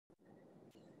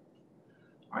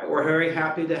All right, we're very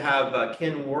happy to have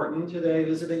Ken Wharton today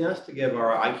visiting us to give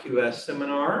our IQS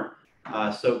seminar.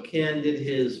 So Ken did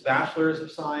his Bachelor's of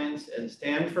Science in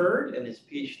Stanford and his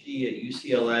PhD at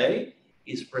UCLA.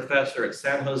 He's a professor at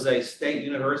San Jose State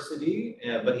University,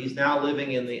 but he's now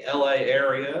living in the LA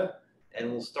area and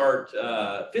will start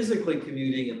physically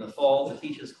commuting in the fall to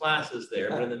teach his classes there.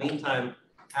 But in the meantime,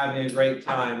 having a great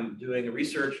time doing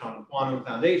research on quantum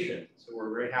foundation. So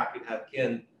we're very happy to have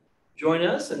Ken join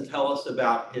us and tell us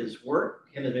about his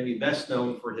work. Ken is maybe best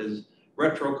known for his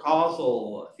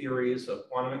retrocausal theories of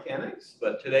quantum mechanics,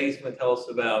 but today he's going to tell us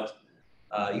about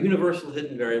universal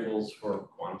hidden variables for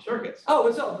quantum circuits. Oh,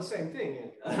 it's all the same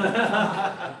thing, Andrew.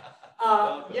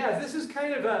 Yeah, this is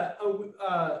kind of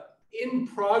a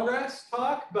in-progress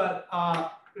talk, but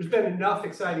there's been enough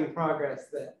exciting progress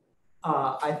that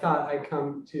I thought I'd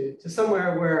come to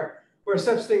somewhere where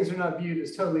such things are not viewed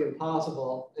as totally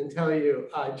impossible and tell you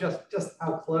just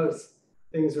how close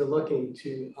things are looking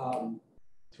to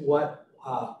what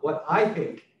I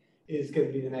think is going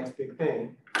to be the next big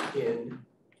thing in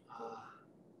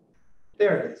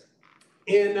there it is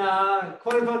in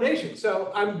quantum foundation.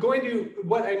 So I'm going to,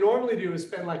 what I normally do is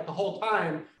spend like the whole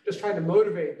time just trying to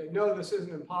motivate that no, this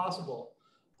isn't impossible,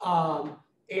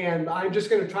 and I'm just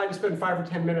going to try to spend 5 or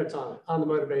 10 minutes on it, on the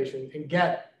motivation, and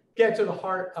get to the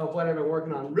heart of what I've been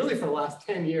working on really for the last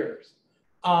 10 years.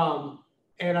 And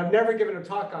I've never given a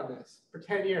talk on this for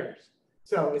 10 years.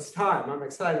 So it's time. I'm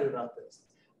excited about this.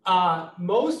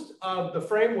 Most of the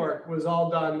framework was all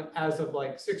done as of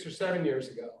like 6 or 7 years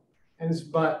ago.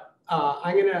 But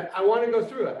I want to go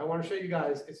through it. I want to show you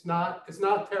guys it's not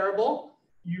terrible.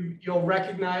 You'll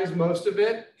recognize most of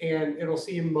it and it'll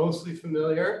seem mostly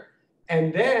familiar.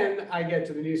 And then I get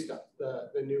to the new stuff,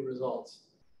 the new results,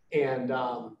 and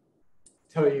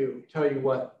tell you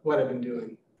what I've been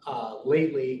doing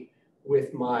lately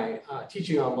with my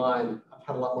teaching online. I've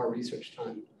had a lot more research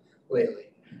time lately.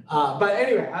 But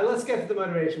anyway, let's get to the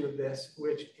motivation of this,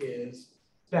 which is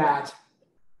that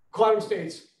quantum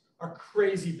states are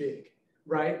crazy big,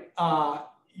 right?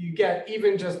 You get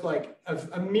even just like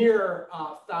a mere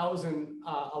 1,000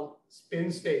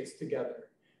 spin states together,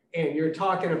 and you're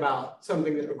talking about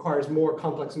something that requires more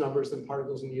complex numbers than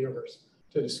particles in the universe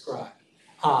to describe.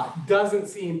 Doesn't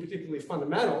seem particularly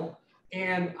fundamental,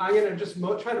 and I'm going to just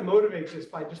try to motivate this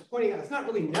by just pointing out it's not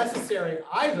really necessary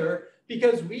either,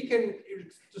 because we can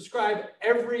describe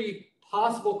every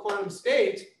possible quantum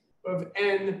state of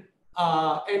n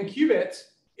qubits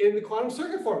in the quantum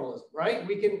circuit formalism, right?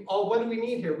 We can what do we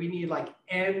need here? We need like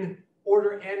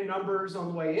order n numbers on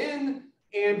the way in,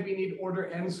 and we need order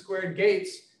n squared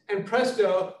gates. And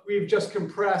presto, we've just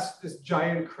compressed this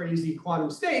giant, crazy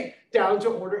quantum state down to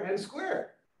order n squared.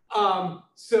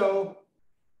 So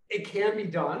it can be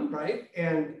done, right?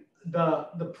 And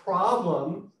the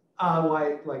problem,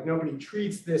 why like nobody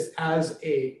treats this as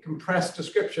a compressed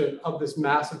description of this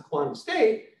massive quantum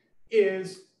state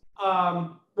is,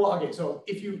 well, okay, so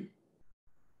if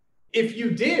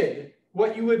you did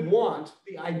what you would want,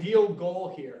 the ideal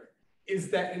goal here is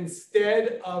that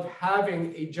instead of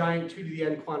having a giant 2 to the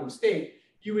n quantum state,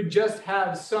 you would just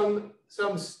have some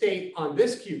state on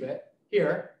this qubit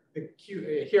here.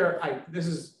 This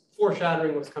is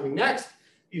foreshadowing what's coming next.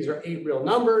 These are 8 real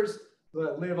numbers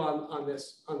that live on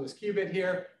this qubit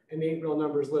here, and 8 real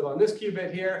numbers live on this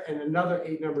qubit here, and another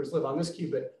 8 numbers live on this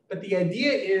qubit. But the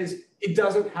idea is it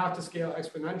doesn't have to scale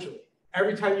exponentially.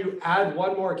 Every time you add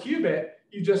one more qubit,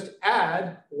 you just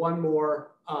add one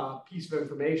more piece of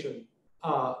information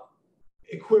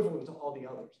equivalent to all the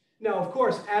others. Now, of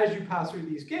course, as you pass through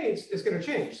these gates, it's going to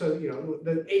change. So, you know,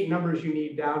 the 8 numbers you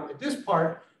need down at this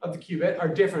part of the qubit are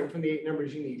different from the 8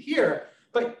 numbers you need here.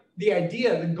 But the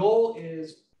idea, the goal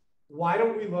is, why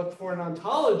don't we look for an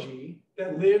ontology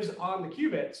that lives on the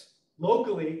qubits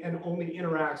locally and only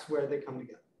interacts where they come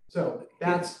together? So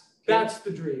that's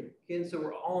the dream. Ken, so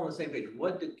we're all on the same page.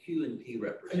 What do Q and P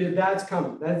represent? That's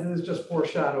coming. That is just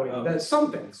foreshadowing. That's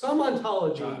something, some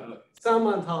ontology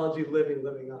living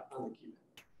on the qubit.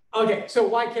 Okay, so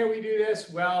why can't we do this?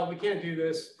 Well, we can't do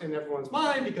this in everyone's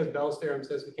mind because Bell's theorem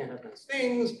says we can't have nice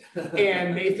things.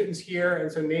 And Nathan's here,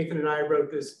 and so Nathan and I wrote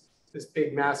this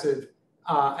big, massive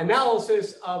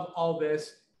analysis of all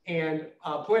this and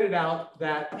pointed out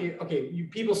that,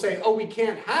 people say, oh, we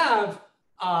can't have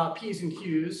P's and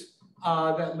Q's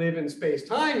that live in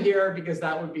space-time here because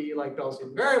that would be like Bell's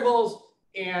hidden variables,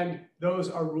 and those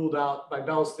are ruled out by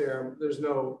Bell's theorem. There's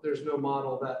no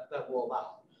model that will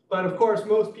allow. But of course,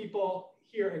 most people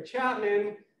here at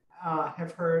Chapman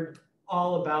have heard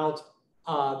all about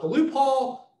the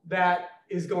loophole that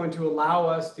is going to allow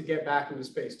us to get back into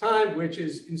space-time, which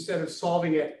is instead of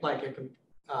solving it like a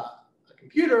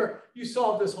computer, you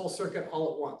solve this whole circuit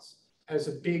all at once as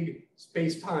a big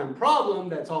space-time problem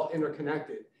that's all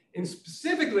interconnected. And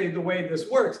specifically, the way this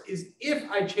works is if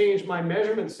I change my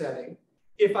measurement setting,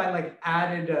 if I like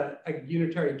added a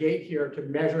unitary gate here to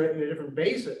measure it in a different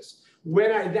basis,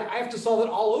 when I have to solve it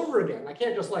all over again. I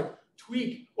can't just like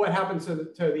tweak what happens to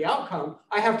the outcome.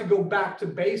 I have to go back to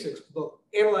basics,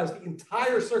 analyze the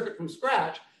entire circuit from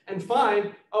scratch and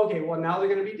find, okay, well, now they're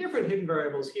going to be different hidden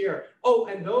variables here. Oh,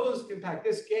 and those impact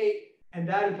this gate, and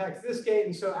that impacts this gate.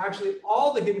 And so actually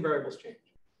all the hidden variables change.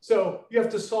 So you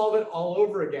have to solve it all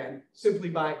over again simply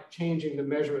by changing the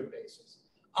measurement basis,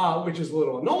 which is a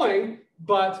little annoying,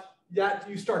 but that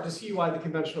you start to see why the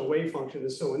conventional wave function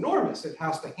is so enormous. It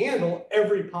has to handle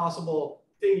every possible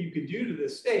thing you could do to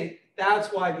this state. That's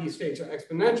why these states are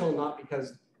exponential, not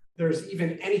because there's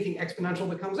even anything exponential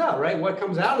that comes out, right? What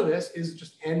comes out of this is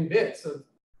just n bits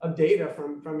of data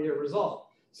from your result.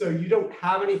 So you don't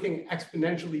have anything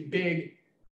exponentially big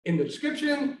in the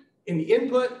description, in the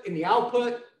input, in the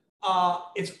output.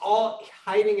 It's all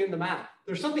hiding in the math.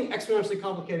 There's something exponentially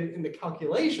complicated in the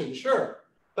calculation, sure,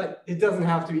 but it doesn't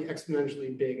have to be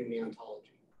exponentially big in the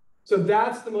ontology. So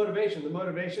that's the motivation. The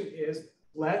motivation is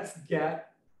let's get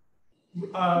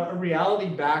a reality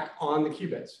back on the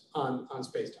qubits on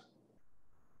spacetime.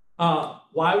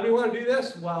 Why would we want to do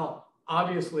this? Well,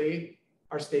 obviously,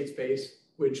 our state space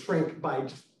would shrink by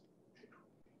just,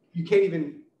 I can't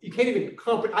even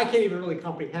really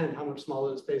comprehend how much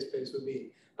smaller the space would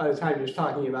be by the time you're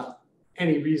talking about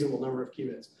any reasonable number of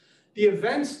qubits. The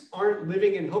events aren't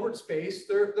living in Hilbert space,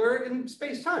 they're in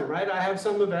space-time, right? I have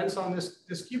some events on this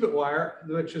qubit wire,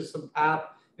 which is some path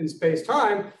in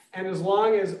space-time, and as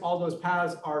long as all those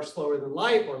paths are slower than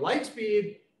light or light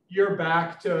speed, you're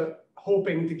back to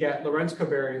hoping to get Lorentz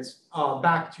covariance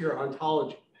back to your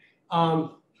ontology.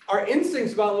 Our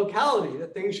instincts about locality,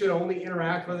 that things should only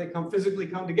interact where they physically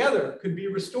come together, could be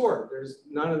restored. There's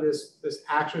none of this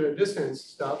action and distance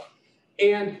stuff.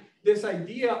 And this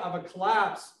idea of a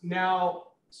collapse now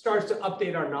starts to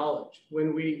update our knowledge.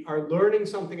 When we are learning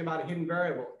something about a hidden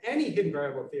variable, any hidden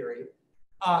variable theory,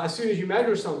 as soon as you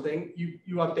measure something,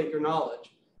 you update your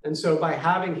knowledge. And so by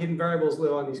having hidden variables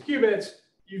live on these qubits,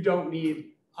 you don't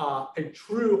need a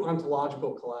true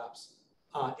ontological collapse,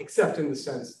 except in the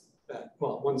sense that,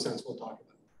 well, one sense we'll talk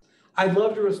about. I'd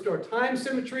love to restore time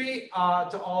symmetry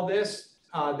to all this.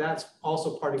 That's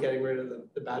also part of getting rid of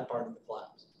the bad part of the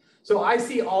collapse. So I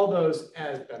see all those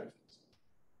as benefits.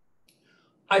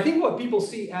 I think what people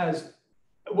see as,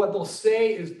 what they'll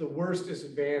say is the worst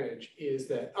disadvantage is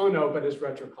that, oh no, but it's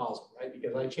retrocausal, right?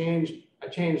 Because I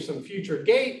changed some future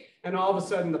gate and all of a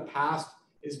sudden the past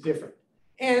is different.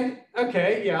 And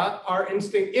okay, yeah, our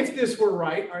instinct, if this were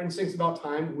right, our instincts about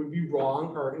time would be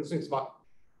wrong. Our instincts about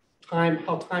time,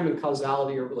 how time and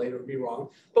causality are related would be wrong.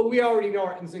 But we already know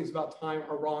our instincts about time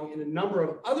are wrong in a number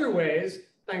of other ways,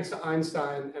 thanks to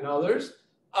Einstein and others.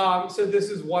 So this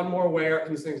is one more way our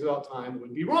instincts about time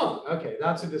would be wrong. Okay,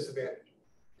 that's a disadvantage.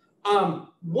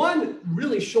 One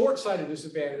really short-sighted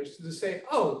disadvantage is to say,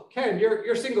 oh, Ken,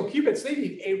 your single qubits, they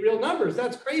need 8 real numbers.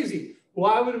 That's crazy.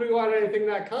 Why would we want anything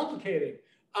that complicated?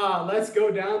 Let's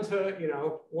go down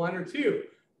to 1 or 2.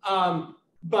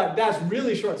 But that's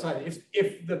really short-sighted.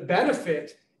 If the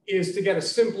benefit is to get a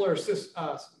simpler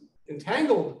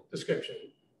entangled description,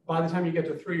 by the time you get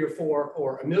to 3 or 4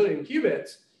 or a million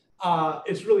qubits,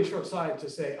 it's really short-sighted to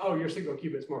say, oh, your single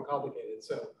qubit's more complicated,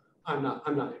 so I'm not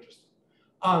interested.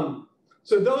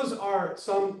 So those are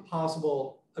some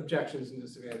possible objections and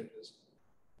disadvantages.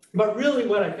 But really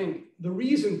what I think, the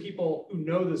reason people who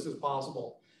know this is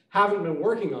possible haven't been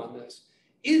working on this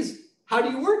is, how do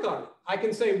you work on it? I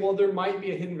can say, well, there might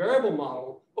be a hidden variable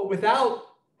model, but without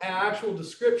an actual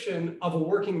description of a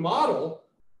working model,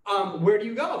 where do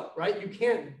you go, right? You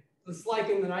can't, it's like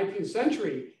in the 19th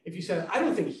century, if you said, I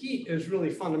don't think heat is really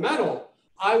fundamental,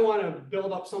 I want to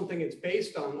build up something it's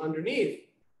based on underneath.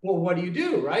 Well, what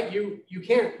do, right? You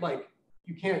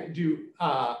can't do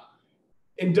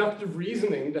inductive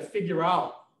reasoning to figure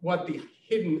out what the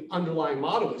hidden underlying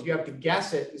model is. You have to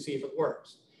guess it and see if it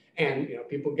works. And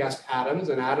people guessed atoms,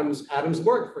 and atoms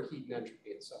work for heat and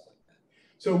entropy and stuff like that.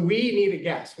 So we need a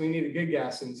guess. We need a good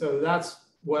guess. And so that's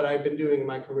what I've been doing in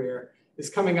my career,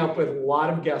 is coming up with a lot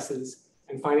of guesses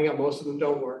and finding out most of them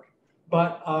don't work.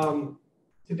 But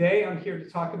today I'm here to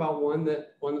talk about one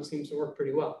that seems to work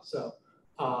pretty well. So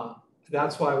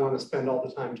that's why I want to spend all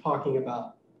the time talking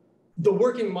about the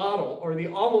working model, or the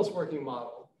almost working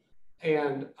model,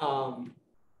 and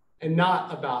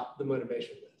not about the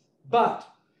motivation myth. But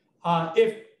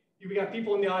if we got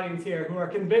people in the audience here who are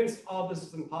convinced all this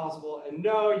is impossible, and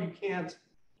no, you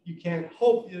can't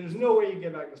hope, there's no way you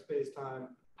get back to space-time,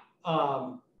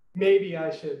 maybe I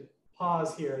should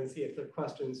pause here and see if there are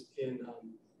questions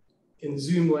in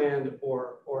Zoom land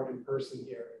or in person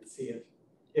here, and see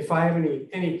if I have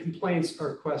any complaints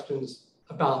or questions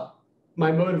about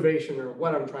my motivation or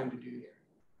what I'm trying to do here.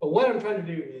 But what I'm trying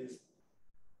to do is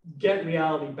get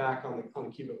reality back on the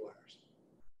qubit wires.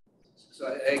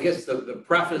 So I guess the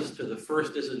preface to the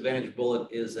first disadvantage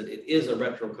bullet is that it is a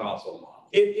retrocausal model.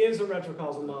 It is a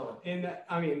retrocausal model. And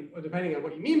I mean, depending on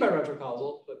what you mean by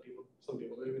retrocausal, but some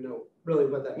people don't even know really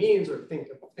what that means or think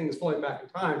of things flowing back in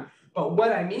time. But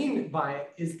what I mean by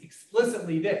it is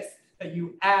explicitly this, that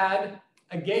you add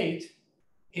a gate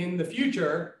in the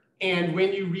future, and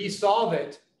when you resolve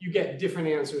it, you get different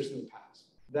answers in the past.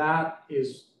 That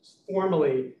is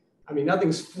formally, I mean,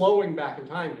 nothing's flowing back in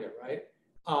time here, right?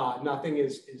 Nothing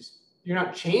is, you're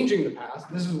not changing the past.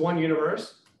 This is one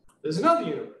universe. There's another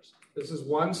universe. This is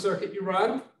one circuit you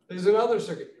run. There's another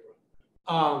circuit you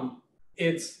run.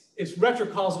 It's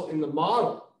retrocausal in the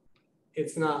model.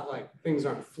 It's not like things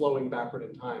aren't flowing backward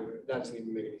in time. That doesn't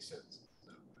even make any sense.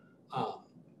 So,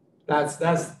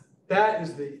 that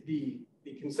is the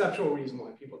conceptual reason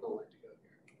why people don't like to go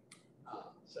here.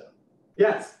 So,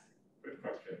 yes. Quick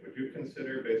question. Would you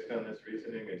consider, based on this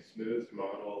reasoning, a smooth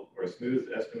model or a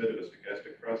smooth estimate of a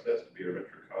stochastic process to be a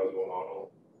retrocausal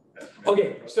model?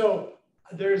 Okay, so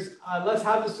there's let's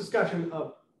have this discussion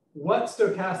of what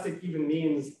stochastic even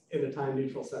means in a time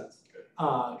neutral sense,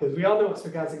 because we all know what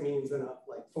stochastic means in a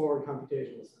like forward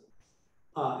computational sense.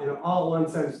 In an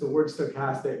all-at-once sense, the word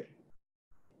stochastic,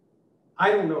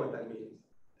 I don't know what that means.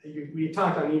 We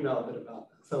talked on email a bit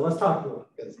about that, so let's talk more.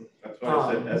 That's why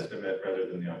I said estimate rather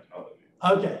than the ontology.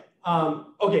 Okay.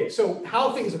 Okay. So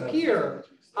how things appear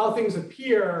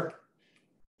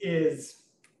is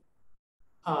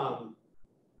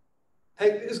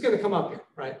it's going to come up here,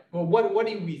 right? Well, what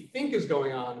do we think is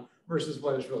going on versus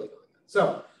what is really going on?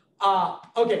 So,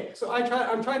 okay. So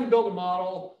I'm trying to build a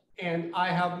model, and I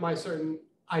have my certain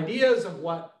ideas of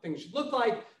what things should look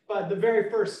like. But the very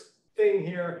first thing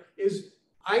here is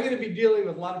I'm going to be dealing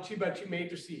with a lot of 2x2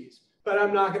 matrices, but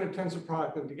I'm not going to tensor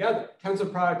product them together.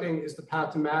 Tensor producting is the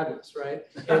path to madness, right?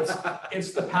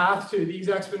 It's the path to these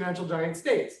exponential giant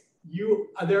states.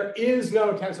 There is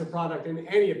no tensor product in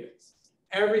any of this.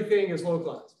 Everything is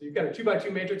localized. You've got a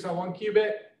 2x2 matrix on one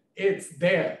qubit. It's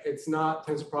there. It's not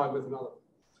tensor product with another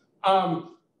one.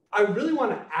 I really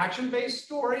want an action-based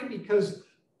story because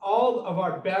all of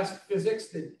our best physics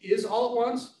that is all at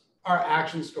once are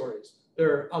action stories.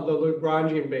 They're the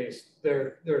Lagrangian based.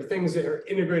 They're things that are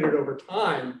integrated over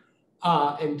time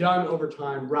and done over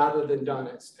time rather than done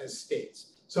as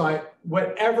states. So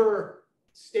whatever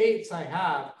states I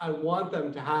have, I want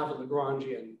them to have a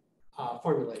Lagrangian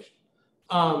formulation.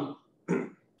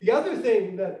 The other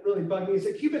thing that really bugged me is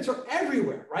that qubits are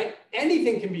everywhere, right?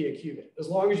 Anything can be a qubit. As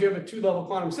long as you have a two-level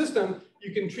quantum system,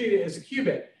 you can treat it as a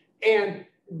qubit. And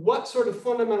what sort of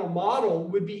fundamental model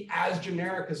would be as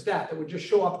generic as that would just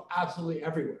show up absolutely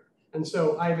everywhere? And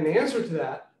so I have an answer to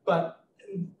that, but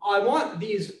I want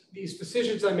these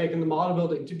decisions I make in the model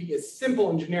building to be as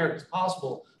simple and generic as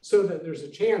possible so that there's a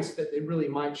chance that they really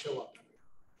might show up everywhere.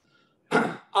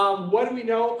 What do we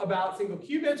know about single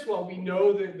qubits? Well, we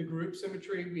know the group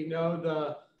symmetry. We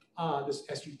know this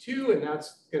SU2, and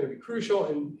that's going to be crucial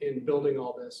in building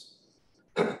all this.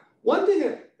 One thing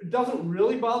that doesn't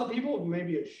really bother people,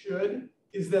 maybe it should,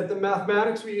 is that the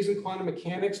mathematics we use in quantum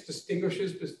mechanics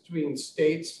distinguishes between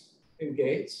states and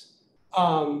gates.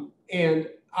 And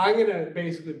I'm going to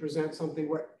basically present something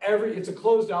where it's a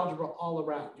closed algebra all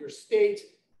around. Your state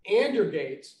and your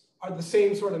gates are the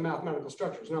same sort of mathematical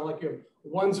structure. It's not like you have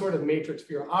one sort of matrix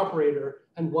for your operator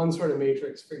and one sort of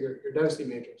matrix for your density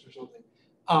matrix or something.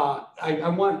 I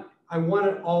want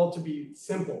it all to be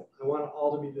simple. I want it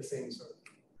all to be the same sort of thing.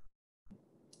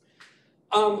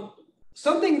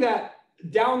 Something that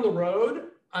down the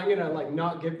road, I'm going to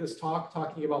not give this talk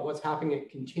talking about what's happening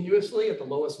continuously at the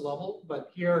lowest level, but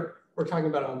here we're talking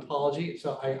about ontology.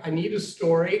 So I need a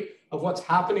story of what's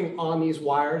happening on these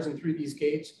wires and through these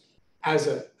gates as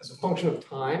a function of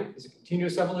time, as a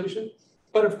continuous evolution.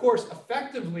 But of course,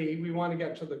 effectively, we want to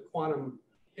get to the quantum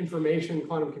information,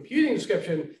 quantum computing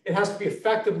description. It has to be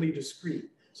effectively discrete.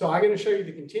 So I'm going to show you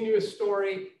the continuous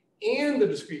story and the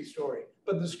discrete story.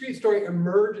 But the discrete story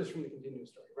emerges from the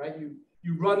continuous story, right? You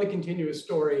run the continuous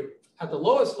story at the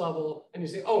lowest level, and you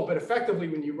say, oh, but effectively,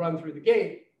 when you run through the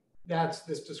gate, that's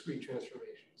this discrete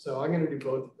transformation. So I'm going to do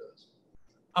both of those.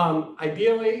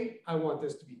 Ideally, I want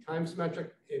this to be time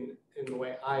symmetric in the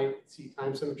way I see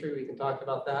time symmetry. We can talk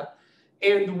about that.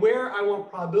 And where I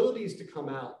want probabilities to come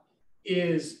out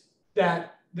is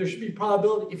that there should be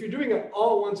probability. If you're doing an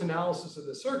all-at-once analysis of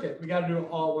the circuit, we got to do an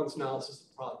all-at-once analysis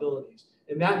of probabilities.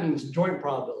 And that means joint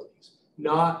probabilities,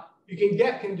 not, you can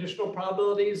get conditional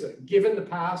probabilities that given the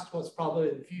past, what's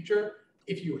probability in the future.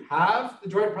 If you have the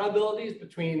joint probabilities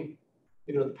between,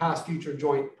 the past, future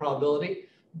joint probability,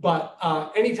 but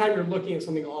anytime you're looking at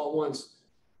something all at once,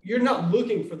 you're not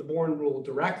looking for the Born rule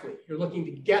directly. You're looking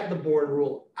to get the Born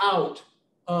rule out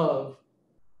of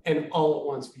an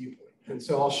all-at-once viewpoint. And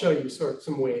so I'll show you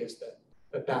some ways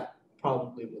that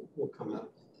probably will come out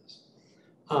of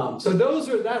this.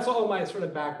 So that's all my sort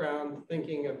of background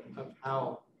thinking of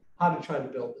how to try to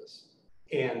build this.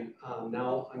 And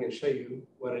now I'm going to show you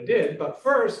what I did. But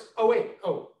first,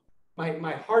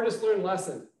 my hardest learned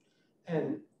lesson,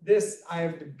 and this, I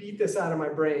have to beat this out of my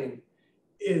brain,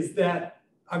 is that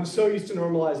I'm so used to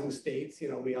normalizing states,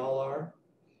 we all are.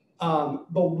 But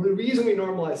the reason we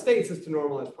normalize states is to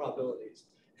normalize probabilities.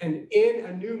 And in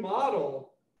a new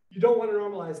model, you don't want to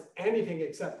normalize anything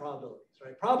except probabilities,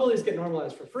 right? Probabilities get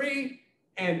normalized for free,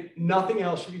 and nothing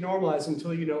else should be normalized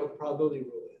until you know what the probability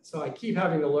rule is. So I keep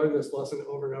having to learn this lesson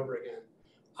over and over again.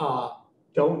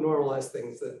 Don't normalize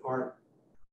things that aren't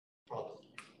probability.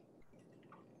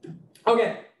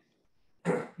 Okay,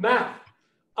 math.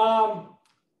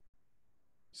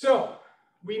 So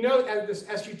we know that this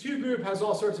SU2 group has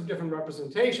all sorts of different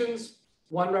representations.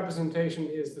 One representation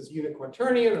is this unit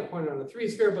quaternion, or point on a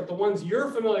 3-sphere, but the ones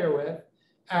you're familiar with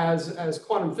as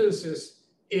quantum physicists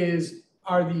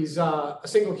are these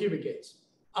single qubit gates.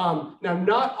 Now,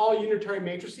 not all unitary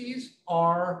matrices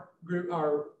are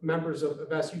members of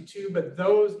SU2, but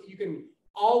those, you can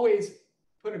always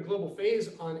put a global phase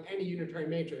on any unitary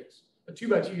matrix, a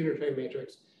 2x2 unitary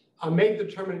matrix, make the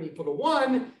determinant equal to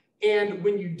 1, and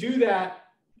when you do that,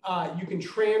 you can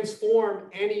transform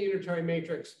any unitary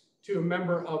matrix to a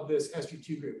member of this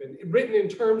SU2 group. And written in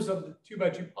terms of the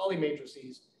 2x2 Pauli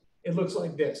matrices, it looks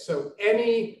like this. So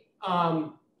any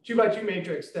 2x2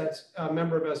 matrix that's a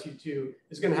member of SU2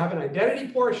 is going to have an identity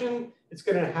portion. It's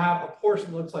going to have a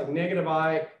portion that looks like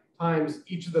 -I times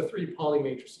each of the 3 Pauli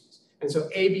matrices. And so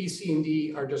A, B, C, and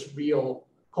D are just real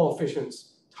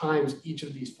coefficients times each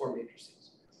of these 4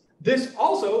 matrices. This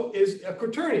also is a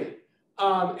quaternion.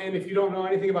 And if you don't know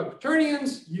anything about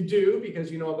quaternions, you do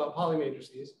because you know about Pauli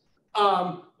matrices.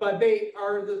 But they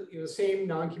are the same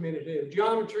non-commutative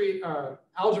geometry,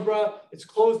 algebra. It's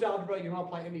closed algebra. You don't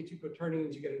apply any 2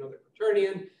 quaternions, you get another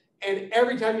quaternion. And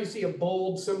every time you see a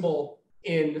bold symbol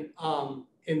in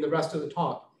the rest of the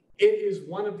talk, it is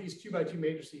one of these 2x2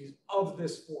 matrices of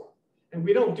this form. And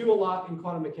we don't do a lot in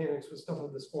quantum mechanics with stuff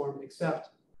of this form, except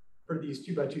for these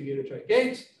 2x2 unitary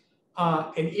gates.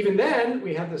 And even then,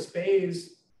 we have this phase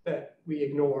that we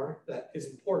ignore that is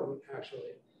important,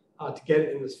 actually, to get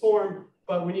it in this form.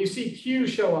 But when you see Q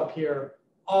show up here,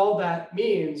 all that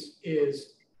means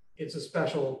is it's a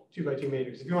special 2x2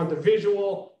 matrix. If you want the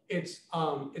visual, it's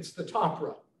the top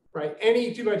row, right?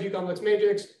 Any 2x2 complex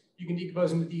matrix, you can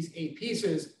decompose into these 8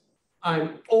 pieces. I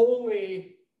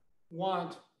only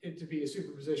want it to be a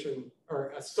superposition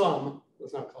or a sum,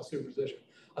 let's not call superposition,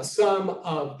 a sum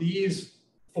of these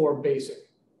 4 basic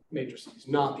matrices,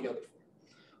 not the other 4.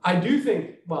 I do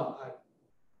think, well, I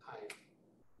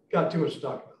got too much to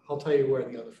talk about. I'll tell you where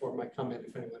the other 4 might come in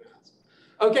if anyone asks.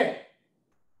 Okay,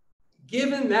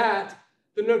 given that,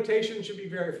 the notation should be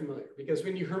very familiar because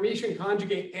when you Hermitian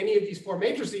conjugate any of these 4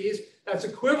 matrices, that's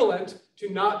equivalent to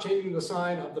not changing the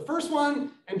sign of the first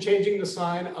one and changing the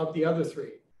sign of the other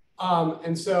 3.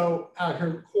 And so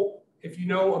if you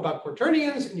know about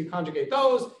quaternions and you conjugate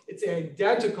those, it's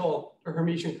identical to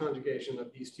Hermitian conjugation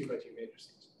of these 2x2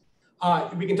 matrices.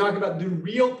 We can talk about the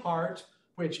real part,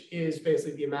 which is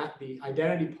basically the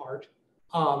identity part.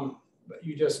 But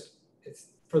it's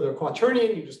for the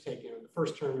quaternion, you just take, the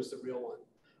first term is the real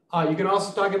one. You can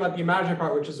also talk about the imaginary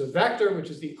part, which is a vector, which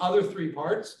is the other 3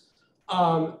 parts.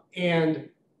 And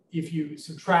if you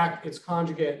subtract its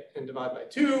conjugate and divide by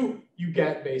 2, you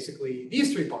get basically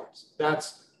these 3 parts.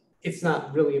 It's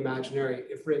not really imaginary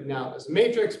if written out as a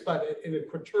matrix, but in a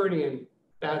quaternion,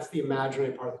 that's the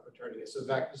imaginary part of the quaternion. So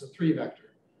it's a 3 vector.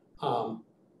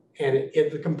 And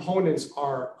the components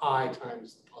are I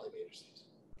times the Pauli matrices.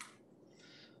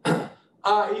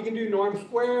 You can do norm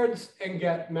squareds and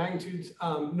get magnitudes.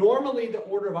 Normally, the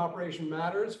order of operation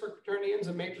matters for quaternions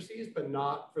and matrices, but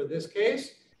not for this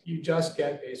case. You just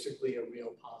get basically a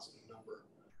real positive number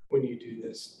when you do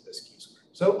this Q-squared.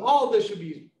 So all of this should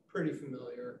be pretty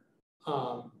familiar.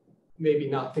 Maybe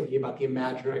not thinking about the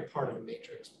imaginary part of a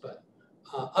matrix, but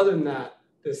other than that,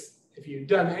 if you've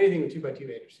done anything with 2x2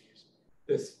 matrices,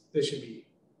 this should be,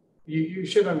 you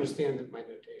should understand my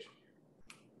notation.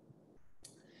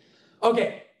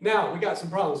 Okay, now we got some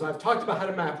problems. I've talked about how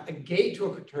to map a gate to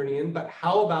a quaternion, but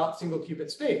how about single qubit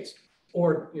states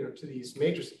or to these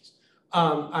matrices?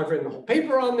 I've written a whole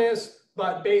paper on this,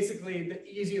 but basically the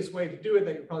easiest way to do it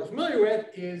that you're probably familiar with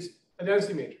is a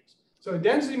density matrix. So a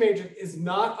density matrix is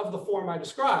not of the form I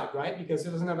described, right? Because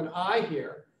it doesn't have an I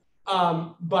here.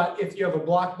 But if you have a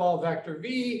block ball vector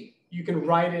V, you can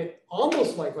write it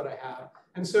almost like what I have.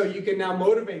 And so you can now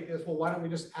motivate this. Well, why don't we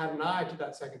just add an I to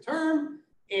that second term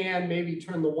and maybe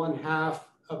turn the 1/2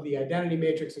 of the identity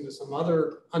matrix into some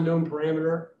other unknown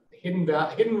parameter,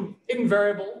 hidden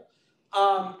variable.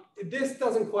 This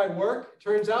doesn't quite work. It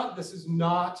turns out this is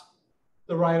not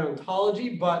the right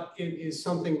ontology, but it is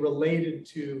something related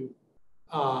to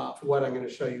what I'm going to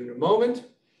show you in a moment.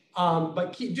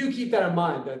 But do keep that in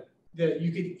mind, that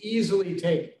you could easily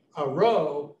take a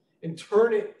row and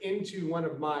turn it into one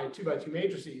of my 2x2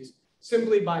 matrices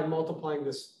simply by multiplying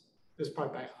this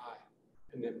part by I,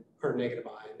 and then or negative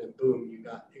I, and then boom, you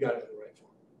got it in the right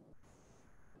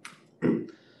form.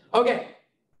 Okay,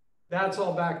 that's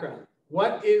all background.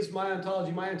 What is my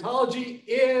ontology? My ontology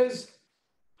is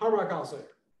harmonic oscillator.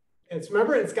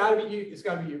 Remember, it's got to be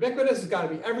ubiquitous. It's got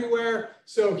to be everywhere.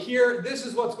 So here, this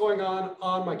is what's going on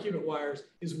my qubit wires.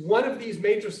 Is one of these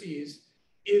matrices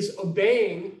is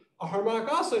obeying a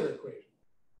harmonic oscillator equation,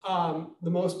 the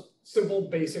most simple,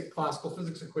 basic classical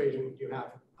physics equation you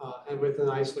have, and with an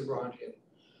ice-Lagrangian.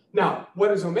 Now,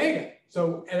 what is omega?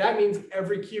 So and that means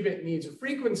every qubit needs a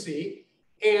frequency,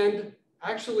 and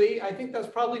actually, I think that's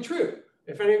probably true.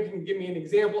 If anyone can give me an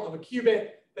example of a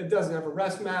qubit that doesn't have a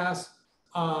rest mass,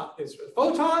 it's a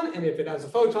photon, and if it has a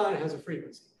photon, it has a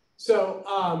frequency. So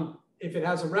if it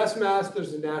has a rest mass,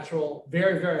 there's a natural,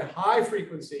 very, very high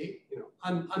frequency,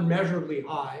 unmeasurably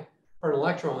high for an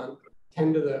electron,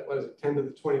 10 to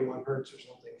the 21 hertz or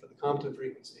something for the Compton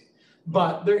frequency.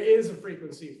 But there is a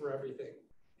frequency for everything,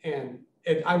 and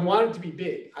I want it to be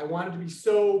big. I want it to be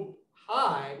so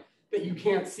high that you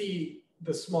can't see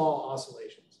the small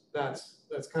oscillations.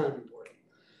 That's kind of important.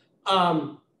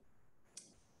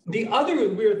 The other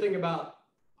weird thing about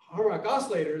harmonic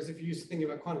oscillators, if you're used to thinking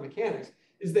about quantum mechanics,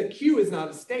 is that Q is not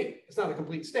a state. It's not a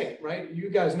complete state, right? You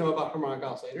guys know about harmonic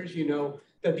oscillators. You know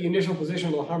that the initial position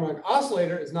of the harmonic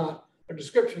oscillator is not a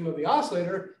description of the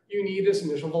oscillator. You need this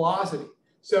initial velocity.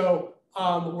 So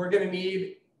we're going to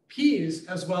need P's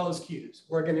as well as Q's.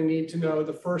 We're going to need to know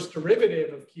the first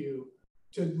derivative of Q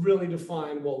to really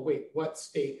define, well, wait, what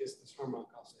state is this harmonic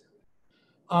oscillator?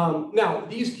 Now,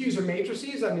 these Q's are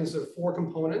matrices. That means there are 4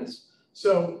 components.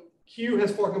 So Q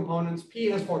has 4 components. P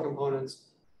has 4 components.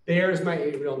 There's my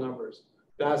 8 real numbers.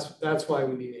 That's why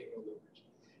we need 8 real numbers.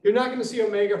 You're not going to see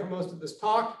omega for most of this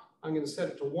talk. I'm going to set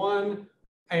it to 1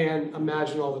 and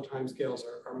imagine all the timescales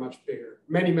are much bigger.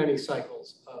 Many, many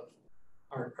cycles of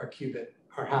our qubit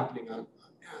are happening on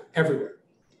everywhere,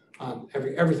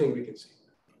 everything we can see.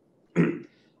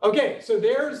 Okay, so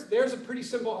there's a pretty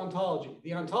simple ontology.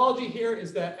 The ontology here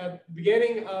is that at the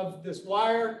beginning of this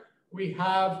wire, we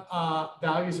have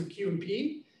values of Q and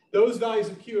P. Those values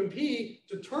of Q and P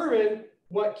determine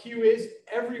what Q is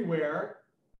everywhere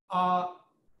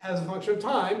as a function of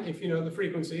time, if you know the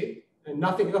frequency, and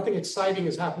nothing exciting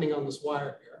is happening on this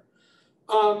wire here.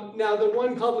 Now, the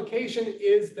one complication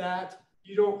is that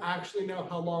you don't actually know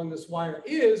how long this wire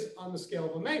is on the scale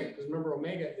of omega, because remember,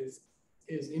 omega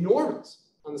is enormous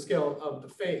on the scale of the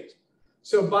phase.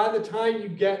 So by the time you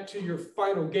get to your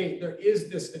final gate, there is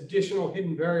this additional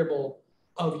hidden variable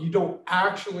of you don't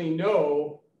actually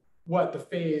know what the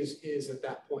phase is at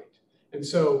that point. And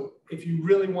so if you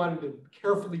really wanted to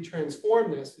carefully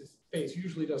transform this phase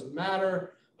usually doesn't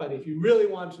matter, but if you really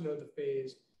want to know the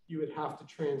phase, you would have to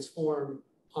transform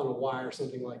on a wire,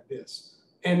 something like this.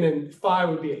 And then phi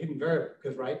would be a hidden variable,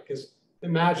 because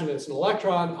imagine it's an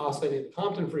electron oscillating at the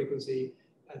Compton frequency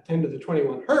at 10 to the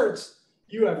 21 hertz,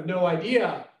 you have no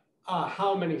idea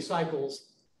how many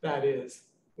cycles that is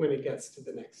when it gets to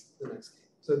the next game.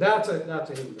 So that's a hidden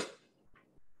variable.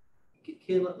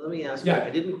 Ken, let me ask Yeah. you, I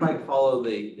didn't quite follow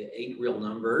the 8 real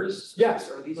numbers. Yes,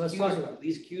 Are these let's Q's, talk about it.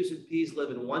 these Q's and P's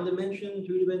live in 1 dimension,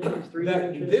 2 dimensions, 3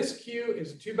 dimensions? This Q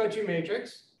is a 2x2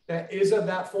 matrix that is of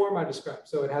that form I described.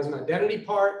 So it has an identity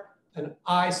part, an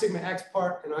I sigma X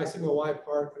part, an I sigma Y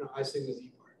part, and an I sigma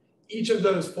Z part. Each of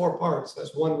those 4 parts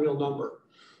has 1 real number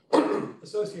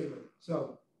associated with it.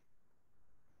 So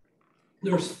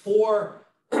there's 4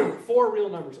 real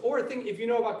numbers. Or think if you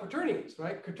know about quaternions,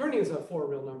 right? Quaternions have 4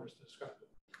 real numbers to describe them.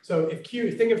 So if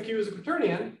think of Q as a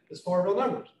quaternion, there's 4 real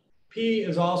numbers. P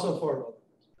is also 4 real numbers.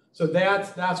 So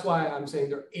that's why I'm saying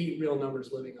there are 8 real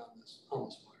numbers living on this wire.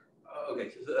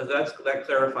 Okay, so that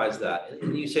clarifies that.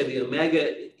 And you say the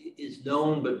omega is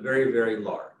known but very, very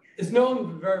large. It's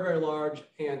known very, very large,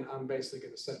 and I'm basically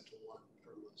going to set it to 1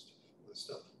 for most of the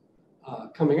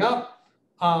stuff coming up.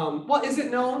 Well, is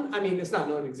it known? I mean, it's not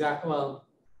known exactly well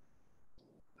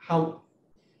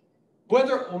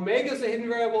whether omega is a hidden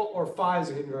variable or phi is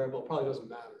a hidden variable probably doesn't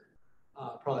matter.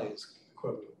 Probably is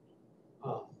equivalent.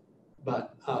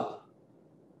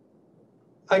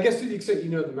 I guess to the extent you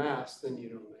know the mass, then you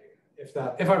know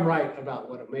omega. If I'm right about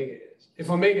what omega is. If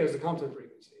omega is the Compton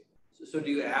frequency. So do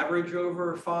you average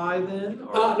over phi then?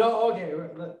 Or? No, okay.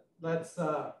 Let's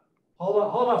hold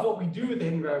off what we do with the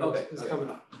hidden variables is coming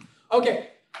up. Okay.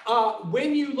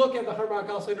 When you look at the harmonic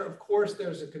oscillator, of course,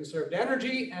 there's a conserved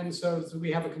energy, and so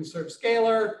we have a conserved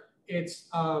scalar. It's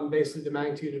basically the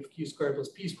magnitude of q squared plus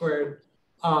p squared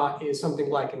is something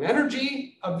like an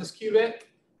energy of this qubit.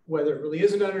 Whether it really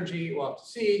is an energy, we'll have to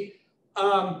see.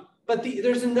 But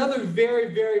there's another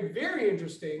very, very, very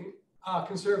interesting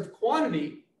conserved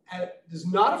quantity. It's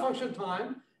not a function of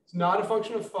time. It's not a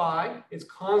function of phi. It's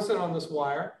constant on this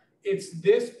wire. It's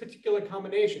this particular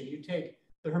combination. You take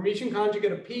the Hermitian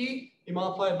conjugate of p, you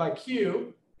multiply it by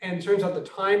q, and it turns out the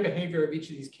time behavior of each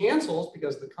of these cancels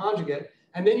because of the conjugate,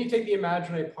 and then you take the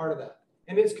imaginary part of that,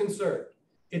 and it's conserved.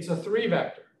 It's a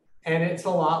 3-vector, and it's a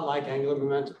lot like angular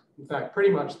momentum. In fact,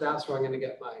 pretty much that's where I'm going to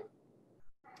get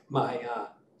my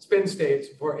spin states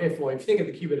for if you think of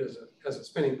the qubit as a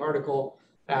spinning particle,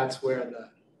 that's where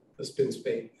the spin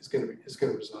state is going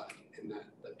to reside in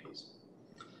that piece.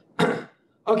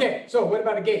 Okay, so what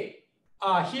about a gate?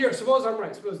 Here, suppose I'm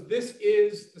right. Suppose this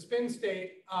is the spin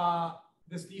state.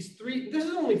 This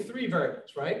is only 3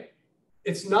 variables, right?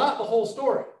 It's not the whole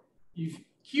story.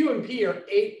 Q and P are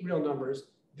 8 real numbers.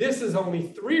 This is only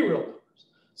 3 real numbers.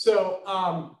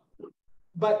 So,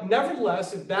 but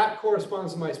nevertheless, if that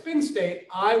corresponds to my spin state,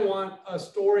 I want a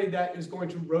story that is going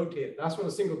to rotate it. That's what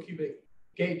a single qubit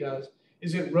gate does,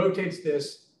 is it rotates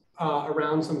this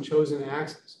around some chosen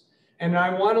axis. And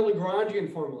I want a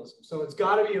Lagrangian formalism. So it's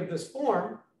got to be of this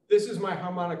form. This is my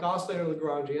harmonic oscillator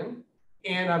Lagrangian.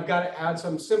 And I've got to add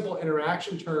some simple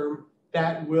interaction term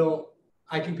that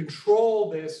I can control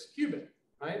this qubit,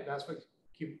 right? That's what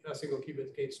single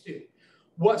qubit gates do.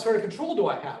 What sort of control do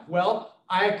I have? Well,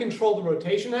 I control the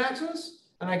rotation axis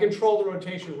and I control the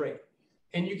rotation rate.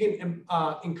 And you can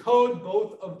encode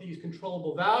both of these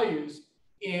controllable values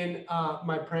in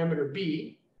my parameter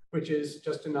B, which is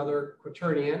just another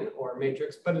quaternion or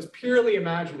matrix, but it's purely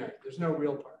imaginary. There's no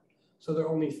real part. So there are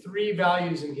only 3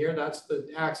 values in here. That's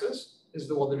the axis,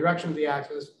 the direction of the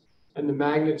axis, and the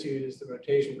magnitude is the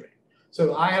rotation rate.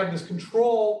 So I have this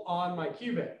control on my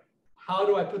qubit. How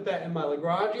do I put that in my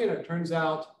Lagrangian? It turns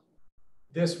out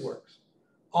this works.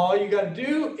 All you got to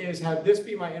do is have this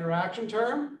be my interaction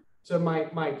term. So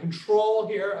my control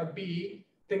here of B,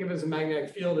 think of it as a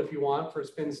magnetic field if you want for a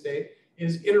spin state,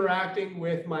 is interacting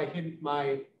with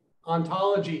my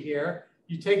ontology here.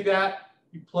 You take that,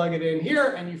 you plug it in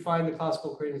here, and you find the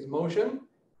classical equations of motion,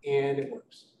 and it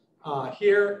works.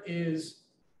 Here is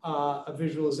a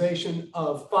visualization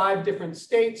of 5 different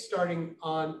states starting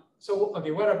on. So, okay,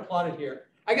 what I've plotted here.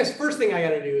 I guess first thing I got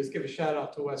to do is give a shout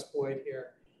out to Wes Boyd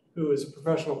here, who is a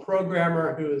professional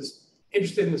programmer who is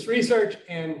interested in this research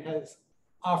and has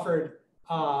offered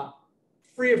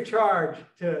free of charge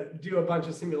to do a bunch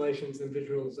of simulations and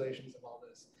visualizations of all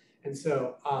this. And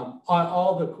so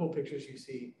all the cool pictures you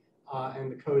see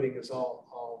and the coding is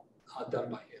all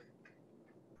done by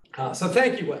him. So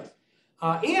thank you, Wes.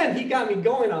 And he got me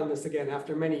going on this again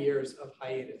after many years of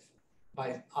hiatus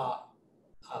by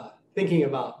thinking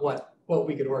about what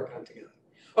we could work on together.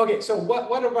 Okay, so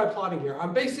what am I plotting here?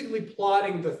 I'm basically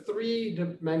plotting the 3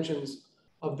 dimensions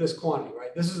of this quantity,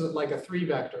 right? This is like a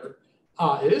 3-vector.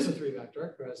 It is a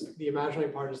 3-vector, because the imaginary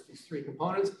part is these 3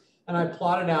 components. And I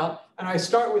plot it out, and I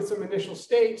start with some initial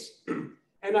states,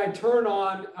 and I turn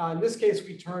on, in this case,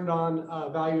 we turned on a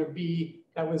value of B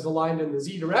that was aligned in the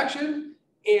Z direction.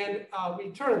 And we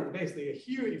turn on basically a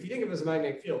huge, if you think of it as a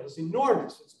magnetic field, it's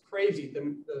enormous, it's crazy.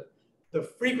 The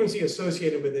frequency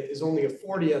associated with it is only a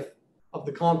 40th of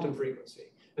the Compton frequency.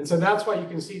 And so that's why you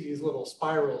can see these little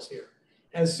spirals here.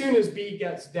 As soon as B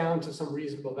gets down to some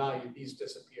reasonable value, these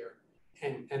disappear,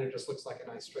 and it just looks like a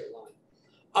nice straight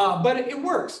line. But it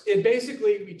works. It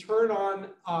basically, we turn on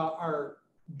our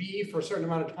B for a certain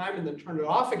amount of time and then turn it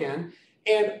off again.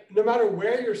 And no matter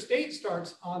where your state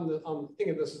starts think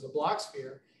of this as a block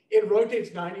sphere, it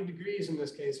rotates 90 degrees in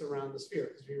this case around the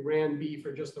sphere because we ran B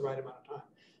for just the right amount of time.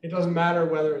 It doesn't matter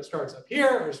whether it starts up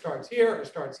here or starts here or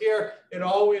starts here. It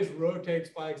always rotates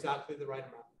by exactly the right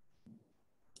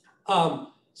amount.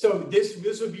 So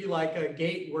this would be like a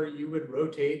gate where you would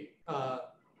rotate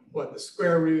the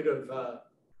square root of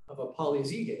a poly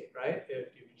Z gate, right?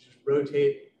 If you just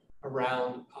rotate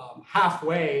around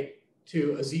halfway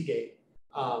to a Z gate.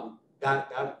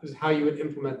 That is how you would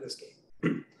implement this gate.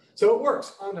 So it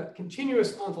works on a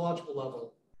continuous ontological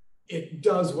level. It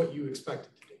does what you expect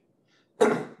it to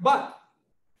do. But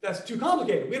that's too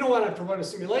complicated. We don't want to have to run a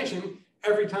simulation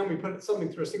every time we put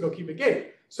something through a single qubit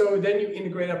gate. So then you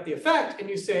integrate up the effect and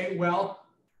you say, well,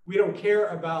 we don't care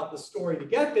about the story to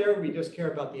get there. We just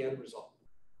care about the end result.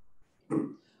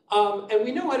 And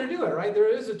we know how to do it, right?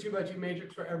 There is a 2x2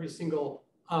 matrix for every single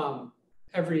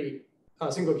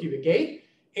qubit gate.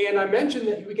 And I mentioned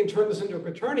that we can turn this into a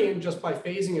quaternion just by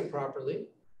phasing it properly.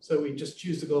 So we just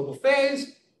choose the global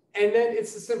phase. And then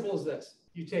it's as simple as this.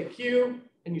 You take Q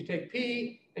and you take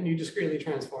P and you discretely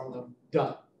transform them.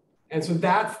 Done. And so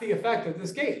that's the effect of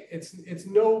this gate. It's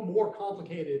no more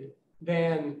complicated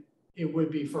than it would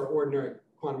be for ordinary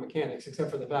quantum mechanics,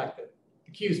 except for the fact that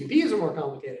the Q's and P's are more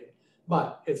complicated.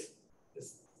 But it's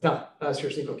done. That's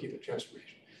your single qubit transformation.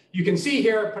 You can see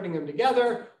here, putting them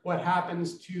together, what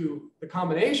happens to the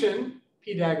combination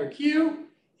P dagger Q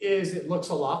is it looks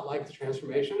a lot like the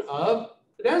transformation of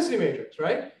the density matrix,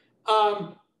 right?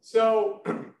 Now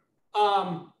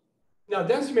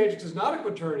density matrix is not a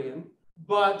quaternion,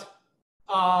 but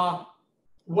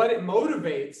what it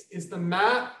motivates is the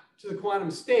map to the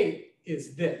quantum state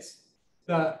is this.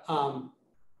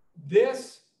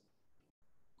 This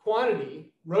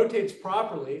quantity rotates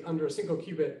properly under a single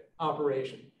qubit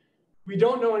operation. We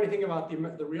don't know anything about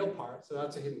the real part, so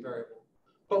that's a hidden variable.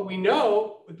 But we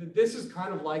know that this is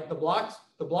kind of like the block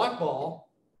ball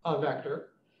vector.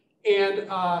 And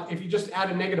if you just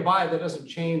add a negative I, that doesn't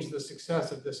change the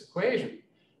success of this equation.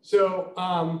 So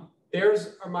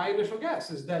there's my initial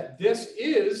guess, is that this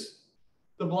is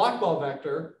the block ball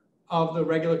vector of the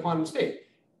regular quantum state.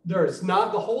 There's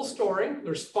not the whole story.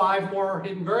 There's 5 more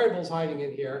hidden variables hiding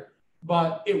in here,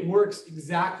 but it works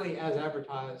exactly as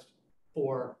advertised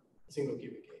for a single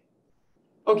qubit gate.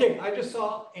 Okay, I just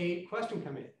saw a question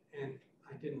come in, and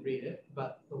I didn't read it,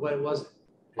 but what was it?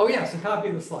 Oh yes, a copy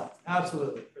of the slides.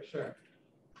 Absolutely, for sure.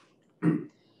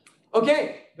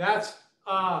 Okay, that's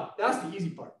the easy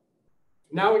part.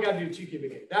 Now we got to do 2 qubit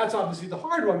gate. That's obviously the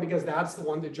hard one because that's the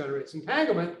one that generates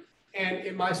entanglement. And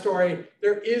in my story,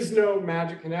 there is no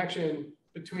magic connection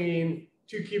between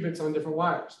 2 qubits on different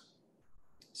wires.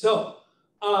 So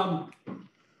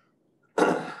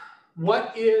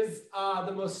what is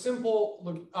the most simple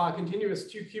continuous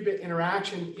 2 qubit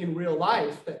interaction in real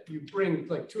life that you bring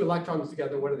like 2 electrons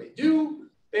together? What do?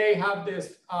 They have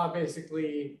this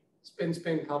basically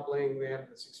spin-spin coupling. They have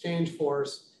this exchange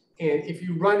force. And if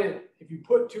you run it, if you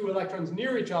put 2 electrons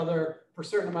near each other for a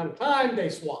certain amount of time, they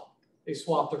swap. They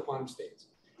swap their quantum states.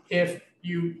 If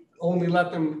you only let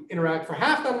them interact for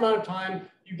half that amount of time,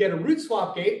 you get a root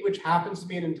swap gate, which happens to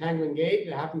be an entangling gate.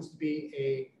 It happens to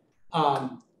be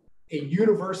a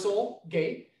universal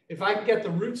gate. If I can get the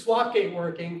root swap gate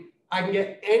working, I can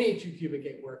get any 2 qubit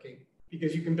gate working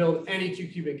because you can build any 2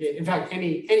 qubit gate. In fact,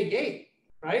 any gate,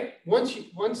 right? Once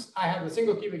I have the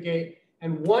single qubit gate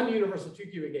and 1 universal 2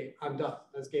 qubit gate, I'm done.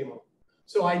 That's game over.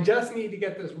 So I just need to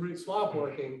get this root swap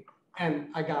working, and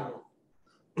I got it all.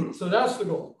 So that's the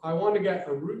goal. I want to get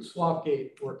a root swap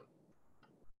gate working.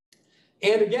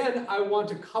 And again, I want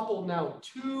to couple now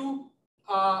 2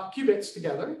 qubits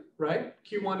together, right?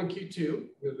 Q1 and Q2,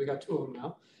 because we got 2 of them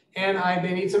now. And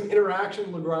they need some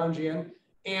interaction Lagrangian.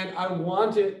 And I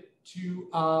want it to,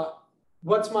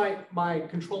 what's my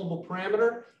controllable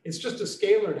parameter? It's just a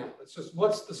scalar now. It's just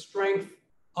what's the strength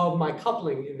of my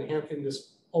coupling in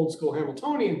this old school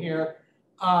Hamiltonian here.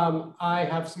 I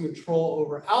have some control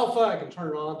over alpha. I can turn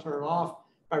it on, turn it off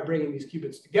by bringing these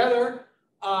qubits together.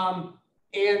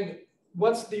 And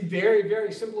what's the very,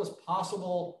 very simplest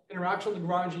possible interaction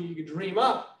Lagrangian you could dream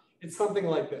up? It's something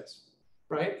like this,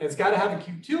 right? It's got to have a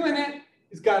Q2 in it.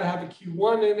 It's got to have a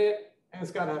Q1 in it. And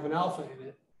it's got to have an alpha in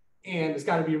it. And it's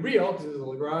got to be real because it's a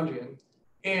Lagrangian.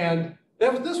 And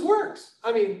this works.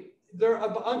 I mean, there are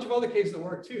a bunch of other cases that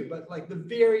work too, but like the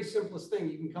very simplest thing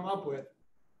you can come up with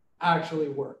actually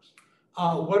works.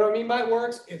 What do I mean by it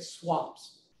works? It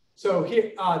swaps. So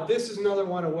here, this is another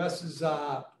one of Wes's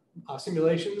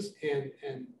simulations,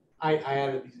 and I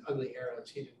added these ugly arrows.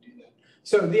 He didn't do that.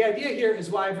 So the idea here is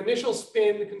why I have initial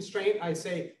spin constraint. I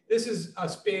say this is a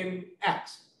spin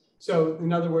X. So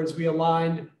in other words, we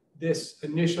aligned this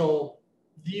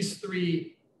these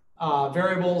 3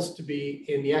 variables to be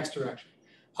in the X direction.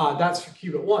 That's for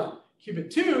qubit 1. Qubit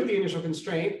 2, the initial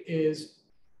constraint is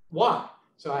Y.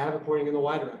 So I have it pointing in the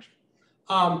Y direction.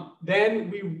 Then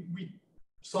we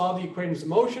solve the equations of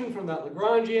motion from that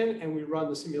Lagrangian, and we run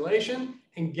the simulation.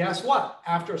 And guess what?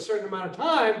 After a certain amount of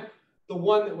time, the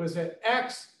one that was at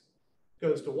X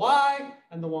goes to Y,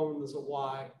 and the one that was at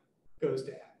Y goes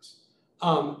to X.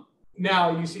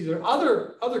 Now you see there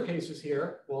are other cases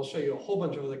here. Well, I'll show you a whole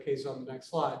bunch of other cases on the next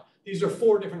slide. These are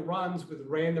 4 different runs with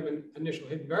random initial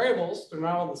hidden variables. They're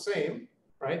not all the same,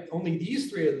 right? Only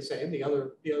these 3 are the same. The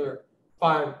other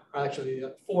 5, actually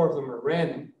 4 of them are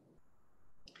random.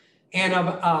 And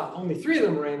only 3 of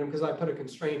them are random because I put a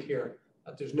constraint here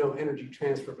that there's no energy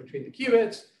transfer between the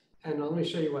qubits. And let me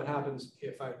show you what happens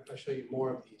if I show you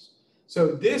more of these.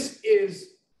 So this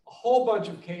is a whole bunch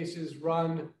of cases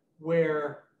run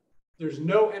where there's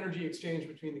no energy exchange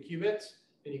between the qubits.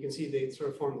 And you can see they sort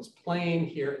of form this plane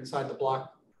here inside the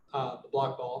block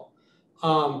ball.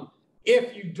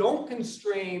 If you don't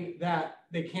constrain that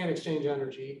they can't exchange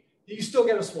energy, you still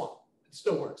get a swap. It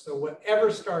still works. So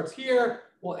whatever starts here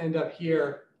will end up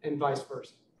here and vice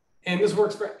versa. And this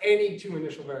works for any 2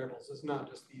 initial variables. It's not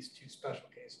just these 2 special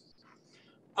cases.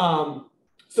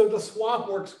 So the swap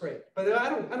works great, but I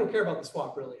don't care about the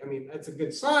swap really. I mean, it's a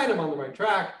good sign. I'm on the right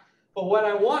track. But what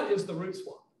I want is the root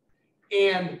swap.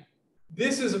 And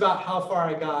this is about how far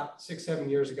I got 6-7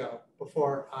 years ago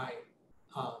before I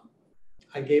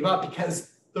gave up,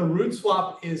 because the root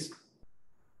swap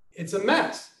it's a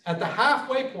mess. At the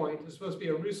halfway point, there's supposed to be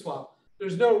a root swap.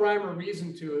 There's no rhyme or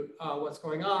reason to what's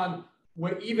going on.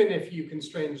 Even if you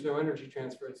constrain, there's no energy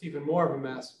transfer. It's even more of a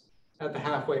mess at the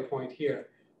halfway point here.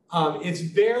 It's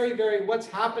what's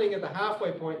happening at the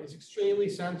halfway point is extremely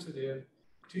sensitive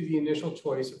to the initial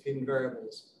choice of hidden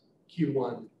variables,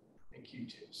 Q1 and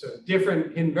Q2. So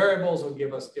different hidden variables will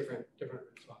give us different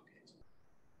root swap cases.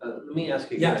 Let me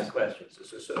ask you guys a question.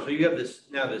 So you have this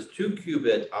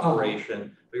 2-qubit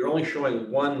operation, but you're only showing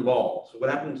 1 ball. So what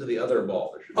happened to the other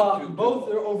ball? There should be 2 both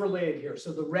are overlaid here.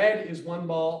 So the red is 1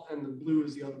 ball and the blue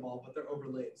is the other ball, but they're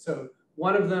overlaid. So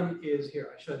one of them is here.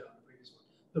 I showed it on the previous one.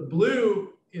 The blue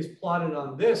is plotted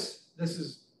on this. This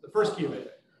is the first qubit,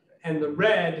 and the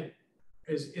red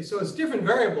so it's different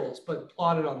variables, but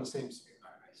plotted on the same sphere.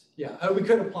 Yeah, we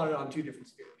could have plotted on 2 different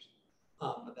spheres,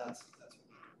 but that's.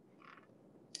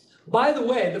 By the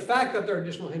way, the fact that there are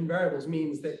additional hidden variables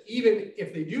means that even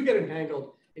if they do get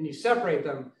entangled and you separate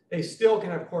them, they still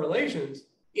can have correlations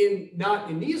not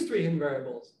in these 3 hidden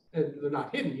variables, and they're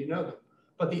not hidden, you know them,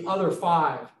 but the other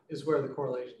 5 is where the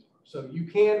correlations are. So you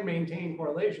can maintain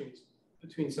correlations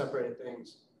between separated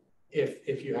things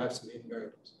if you have some hidden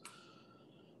variables.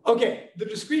 Okay, the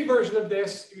discrete version of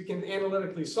this, you can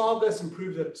analytically solve this and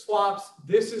prove that it swaps.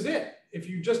 This is it. If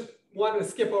you just want to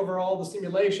skip over all the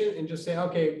simulation and just say,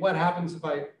 okay, what happens if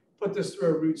I put this through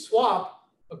a root swap?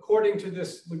 According to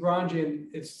this Lagrangian,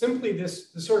 it's simply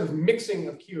this sort of mixing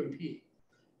of Q and P.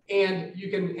 And you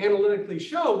can analytically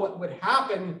show what would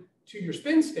happen to your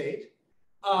spin state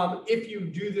if you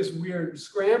do this weird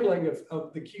scrambling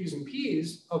of the Q's and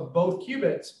P's of both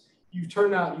qubits. You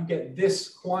get this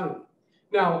quantity.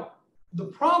 Now, the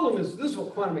problem is this is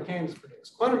what quantum mechanics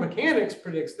predicts. Quantum mechanics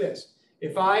predicts this.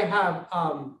 If I have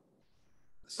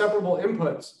separable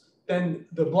inputs, then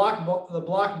the block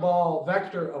ball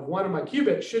vector of one of my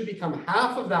qubits should become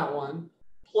half of that one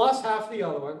plus half the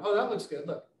other one. Oh, that looks good.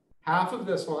 Look, half of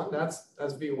this one, that's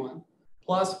V1,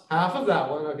 plus half of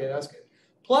that one. Okay, that's good.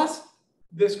 Plus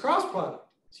this cross product.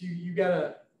 So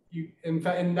in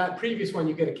fact, in that previous one,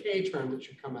 you get a K term that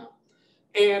should come out.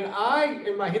 And I,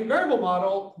 in my hidden variable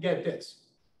model, get this.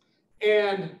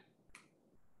 And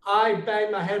I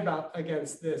banged my head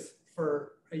against this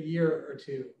for a year or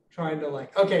 2, trying to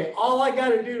okay, all I got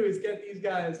to do is get these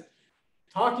guys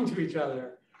talking to each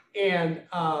other, and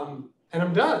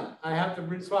I'm done. I have the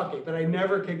root swap gate, but I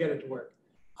never could get it to work.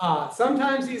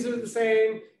 Sometimes these are the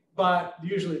same, but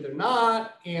usually they're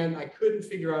not, and I couldn't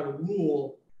figure out a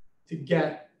rule to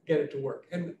get it to work.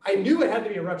 And I knew it had to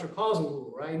be a retrocausal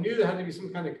rule, right? I knew there had to be some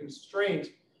kind of constraint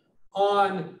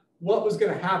on what was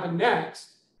going to happen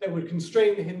next that would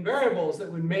constrain the hidden variables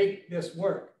that would make this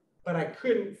work. But I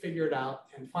couldn't figure it out.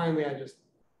 And finally, I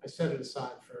set it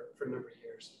aside for a number of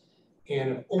years,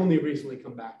 and I've only recently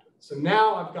come back to it. So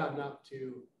now I've gotten up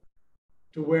to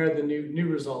where the new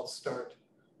results start.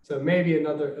 So maybe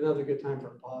another good time for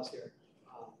a pause here.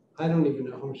 I don't even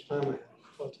know how much time I have.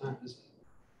 What time is it?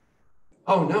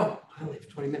 Oh no, I only have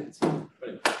 20 minutes.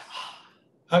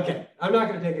 Okay, I'm not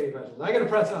going to take any questions. I got to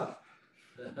press up.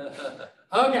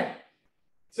 Okay,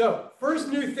 so first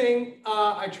new thing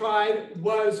I tried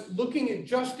was looking at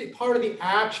just a part of the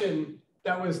action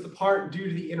that was the part due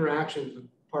to the interaction with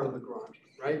part of the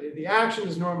Lagrangian, right? The action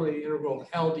is normally the integral of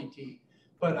L dt,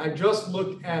 but I just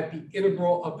looked at the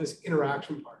integral of this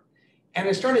interaction part. And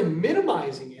I started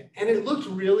minimizing it, and it looked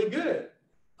really good.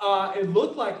 It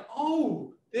looked like,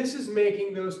 oh, this is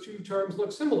making those 2 terms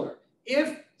look similar.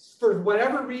 If, for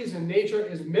whatever reason, nature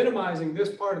is minimizing this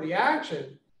part of the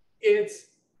action, it's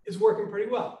is working pretty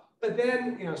well. But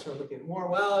then, I started looking at more,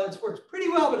 well, it works pretty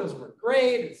well, but it doesn't work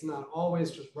great. It's not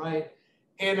always just right.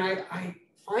 And I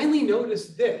finally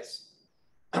noticed this.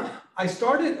 I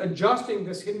started adjusting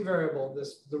this hidden variable,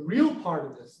 the real part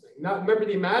of this thing. Not, remember,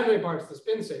 the imaginary part is the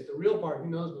spin state, the real part, who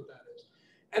knows what that is.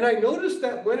 And I noticed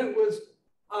that when it was,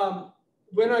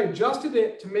 when I adjusted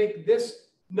it to make this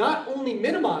not only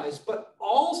minimized, but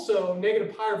also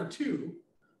 -π/2,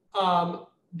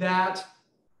 that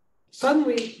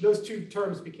suddenly those two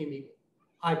terms became equal.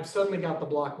 I suddenly got the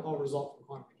block-all result from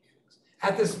quantum mechanics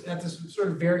at this sort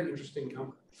of very interesting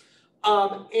number.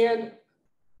 And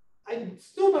I'm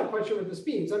still not quite sure what this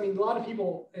means. I mean, a lot of people,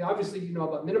 obviously, you know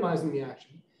about minimizing the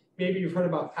action. Maybe you've heard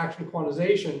about action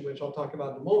quantization, which I'll talk about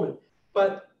in a moment. But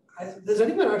has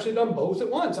anyone actually done both at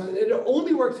once? I mean, it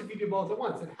only works if you do both at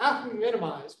once. It has to be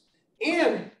minimized,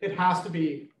 and it has to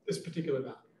be this particular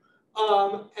value.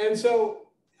 And so,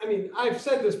 I mean, I've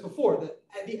said this before, that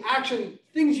the action,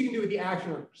 things you can do with the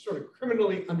action are sort of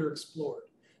criminally underexplored.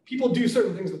 People do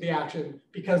certain things with the action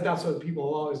because that's what people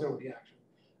always know with the action.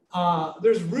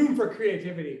 There's room for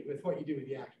creativity with what you do with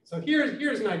the action. So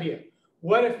here's an idea.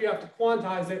 What if you have to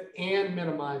quantize it and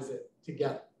minimize it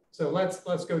together? So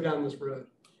let's go down this road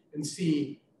and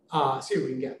see what we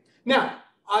can get. Now,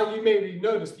 you maybe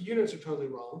notice the units are totally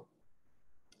wrong.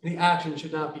 The action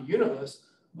should not be unitless,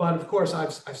 but of course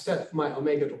I've set my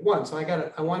omega to 1. So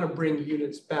I want to bring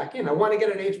units back in. I want to get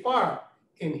an h bar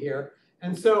in here.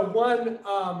 And so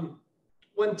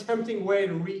one tempting way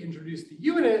to reintroduce the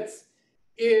units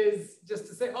is just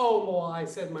to say, oh, well, I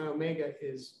said my omega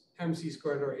is mc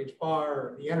squared or h bar,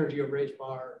 or the energy over h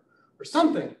bar, or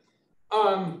something.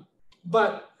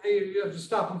 But you have to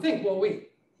stop and think, well,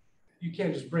 wait, you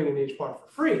can't just bring an h bar for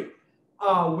free.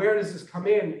 Where does this come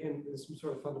in some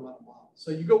sort of fundamental model? So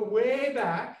you go way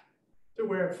back to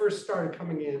where it first started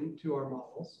coming in to our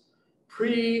models.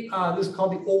 This is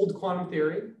called the old quantum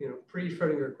theory,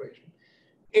 pre-Schrodinger equation.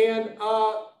 And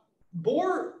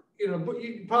Bohr, but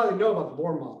you probably know about the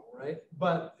Bohr model, right?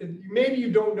 But maybe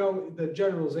you don't know the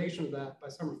generalization of that by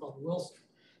Sommerfeld and Wilson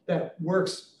that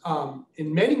works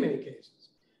in many, many cases.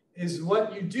 Is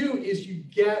what you do is you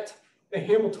get the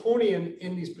Hamiltonian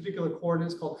in these particular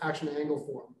coordinates called action angle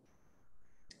form.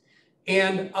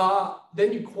 And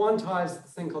then you quantize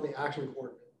this thing called the action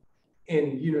coordinate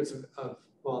in units of,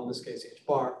 well, in this case, h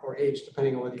bar or h,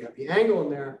 depending on whether you have the angle in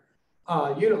there,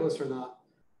 unitless or not.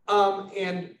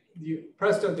 And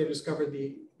presto, they discovered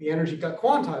the energy got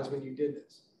quantized when you did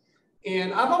this.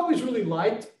 And I've always really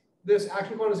liked this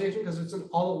action quantization because it's an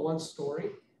all-at-once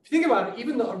story. If you think about it,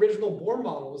 even the original Bohr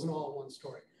model was an all-at-once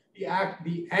story.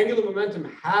 The angular momentum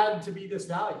had to be this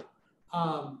value.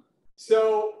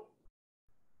 So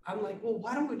I'm like, well,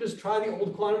 why don't we just try the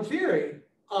old quantum theory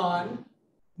on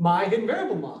my hidden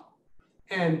variable model?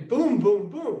 And boom, boom,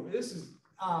 boom. This is,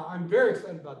 I'm very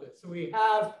excited about this. So we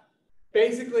have,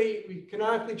 basically, we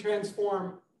canonically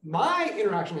transform my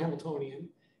interaction Hamiltonian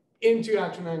into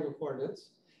action angle coordinates.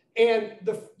 And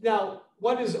now,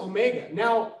 what is omega?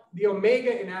 Now, the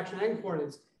omega in action angle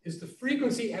coordinates is the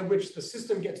frequency at which the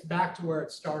system gets back to where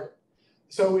it started.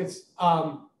 So it's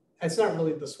not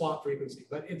really the swap frequency,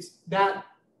 but it's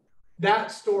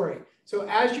that story. So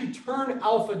as you turn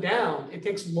alpha down, it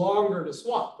takes longer to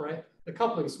swap, right? The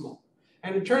coupling's small.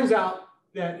 And it turns out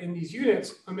that in these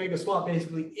units, omega swap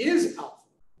basically is alpha.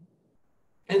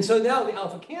 And so now the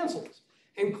alpha cancels.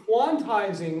 And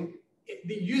quantizing,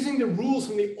 using the rules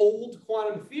from the old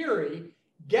quantum theory,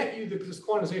 get you this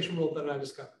quantization rule that I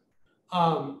discovered.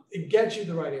 It gets you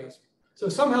the right answer. So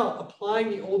somehow applying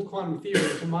the old quantum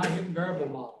theory to my hidden variable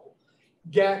model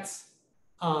gets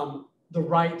the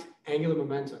right angular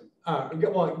momentum.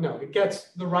 Well, no, it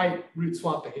gets the right root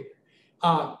swap behavior.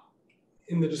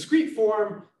 In the discrete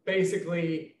form,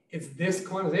 basically, it's this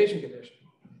quantization condition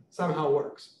somehow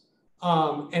works.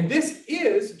 And this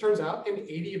is, it turns out, an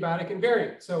adiabatic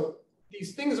invariant. So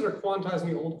these things that are quantized in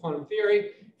the old quantum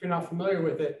theory, if you're not familiar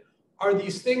with it, are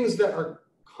these things that are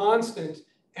constant,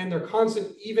 and they're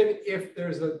constant even if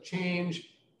there's a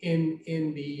change in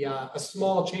the a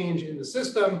small change in the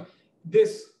system.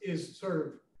 This is sort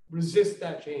of resist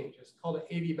that change. It's called an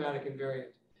adiabatic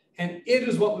invariant. And it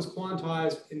is what was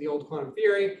quantized in the old quantum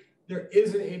theory. There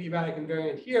is an adiabatic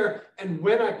invariant here. And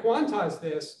when I quantize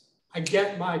this, I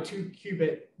get my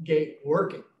 2-qubit gate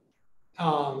working.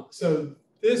 So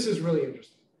this is really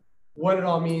interesting. What it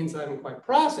all means, I haven't quite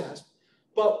processed.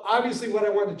 But obviously what I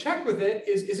want to check with it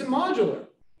is it modular?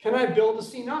 Can I build a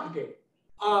C0 gate?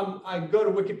 I go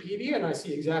to Wikipedia and I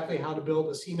see exactly how to build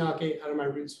a C0 gate out of my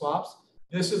root swaps.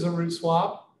 This is a root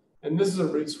swap, and this is a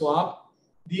root swap.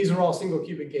 These are all single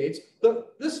qubit gates.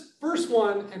 This first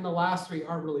one and the last three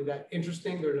aren't really that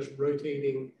interesting. They're just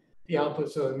rotating the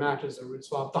output so it matches a root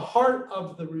swap. The heart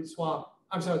of the root swap,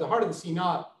 I'm sorry, the heart of the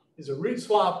C0 is a root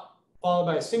swap followed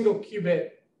by a single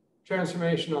qubit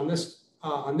transformation on this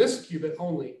qubit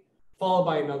only, followed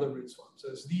by another root swap. So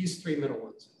it's these three middle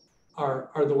ones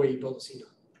are the way you build a C0.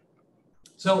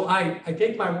 So I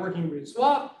take my working root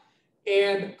swap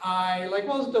and I like,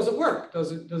 well, does it work?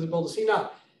 Does it build a C0?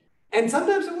 And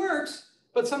sometimes it works,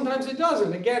 but sometimes it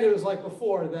doesn't. Again, it was like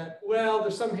before that, well,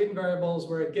 there's some hidden variables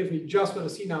where it gives me just what a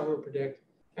C0 would predict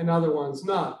and other ones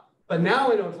not. But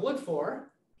now I know what to look for.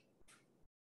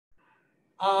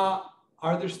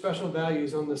 Are there special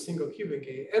values on the single qubit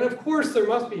gate? And of course there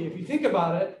must be. If you think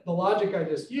about it, the logic I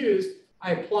just used,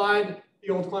 I applied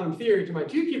the old quantum theory to my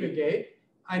 2 qubit gate.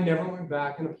 I never went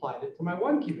back and applied it to my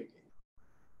 1 qubit gate.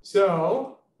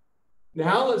 So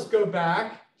now let's go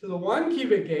back to the 1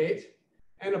 qubit gate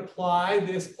and apply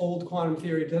this old quantum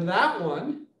theory to that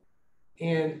one.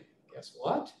 And guess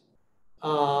what?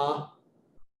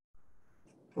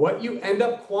 What you end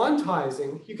up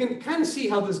quantizing, you can kind of see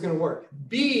how this is going to work.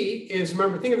 B is,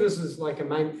 remember, think of this as like in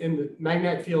the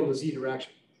magnetic field in the z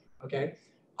direction, okay?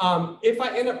 If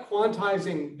I end up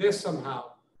quantizing this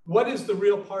somehow, what is the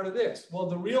real part of this? Well,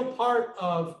 the real part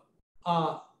of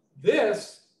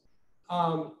this,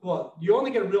 well, you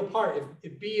only get a real part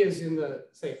if B is in the,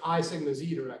 say, I sigma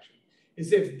z direction,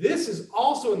 is if this is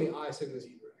also in the I sigma z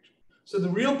direction. So the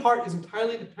real part is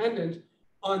entirely dependent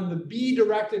on the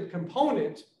B-directed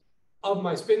component of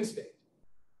my spin state.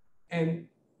 And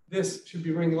this should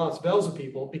be ringing lots of bells with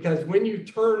people, because when you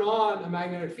turn on a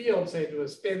magnetic field, say to a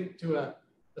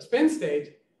spin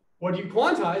state, what do you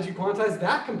quantize? You quantize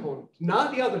that component,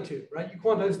 not the other two, right? You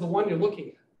quantize the one you're looking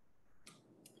at.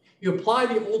 You apply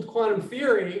the old quantum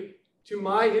theory to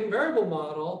my hidden variable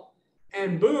model,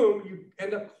 and boom, you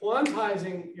end up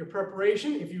quantizing your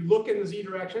preparation. If you look in the z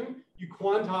direction, you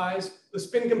quantize the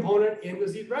spin component in the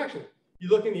z direction. You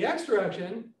look in the x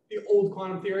direction, the old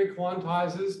quantum theory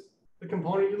quantizes the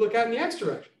component you look at in the x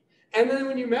direction. And then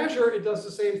when you measure, it does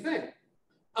the same thing.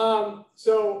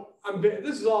 So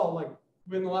this is all like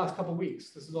within the last couple of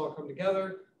weeks. This has all come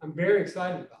together. I'm very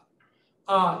excited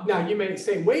about it. Now you may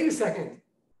say, wait a second.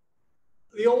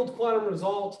 The old quantum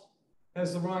result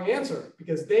has the wrong answer,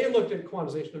 because they looked at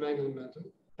quantization of angular momentum.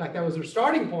 In fact, that was their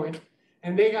starting point,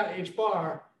 and they got h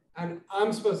bar, and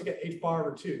I'm supposed to get h bar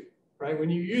over 2, right? When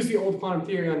you use the old quantum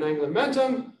theory on angular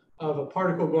momentum of a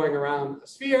particle going around a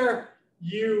sphere,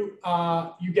 you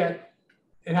get,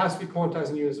 it has to be quantized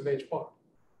in units of h bar.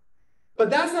 But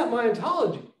that's not my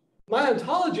ontology. My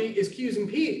ontology is q's and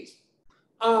p's.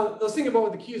 Let's think about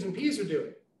what the q's and p's are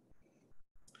doing.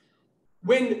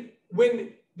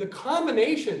 When the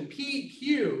combination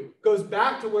PQ goes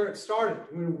back to where it started,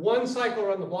 when one cycle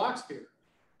around the block sphere,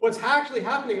 what's actually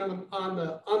happening on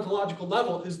the ontological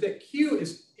level is that Q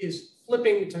is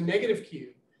flipping to negative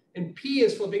Q and P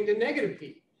is flipping to negative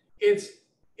P. It's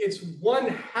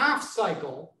 1/2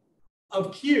 cycle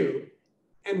of Q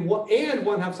and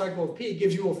 1/2 cycle of P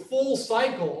gives you a full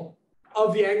cycle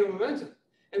of the angular momentum.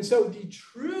 And so the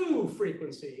true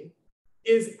frequency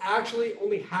is actually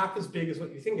only half as big as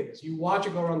what you think it is. You watch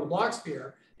it go around the block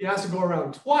sphere, it has to go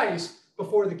around twice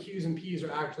before the Q's and P's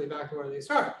are actually back to where they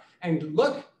start. And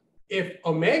look, if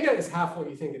omega is half what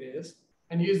you think it is,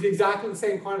 and you use exactly the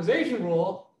same quantization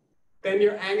rule, then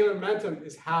your angular momentum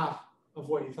is half of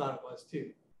what you thought it was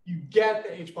too. You get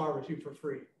the h bar over 2 for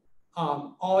free.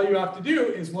 All you have to do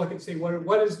is look and see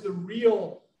what is the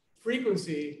real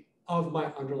frequency of my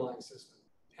underlying system.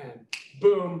 And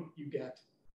boom, you get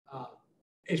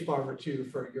h bar over 2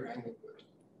 for your angular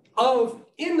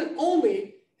momentum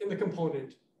only in the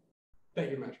component that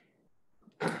you're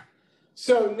measuring.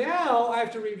 So now I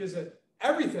have to revisit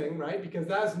everything, right? Because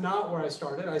that's not where I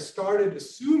started. I started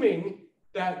assuming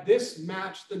that this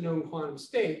matched the known quantum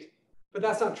state, but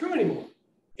that's not true anymore.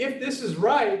 If this is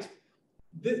right,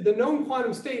 the known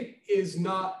quantum state is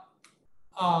not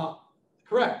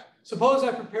correct. Suppose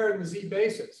I prepare it in the z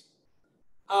basis.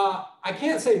 I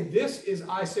can't say this is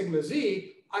I sigma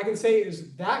z. I can say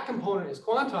is that component is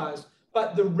quantized,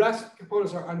 but the rest of the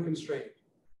components are unconstrained.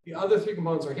 The other 3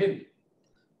 components are hidden.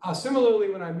 Similarly,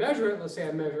 when I measure it, let's say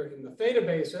I measure it in the theta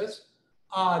basis,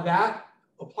 that,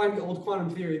 applying the old quantum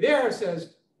theory there,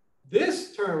 says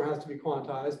this term has to be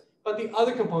quantized, but the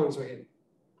other components are hidden.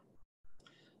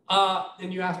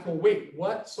 And you ask, well, wait,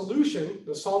 what solution?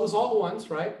 Let's solve this all at once,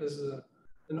 right? This is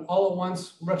an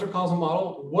all-at-once retrocausal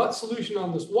model. What solution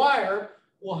on this wire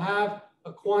will have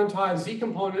a quantized z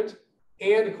component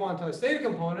and a quantized theta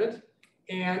component?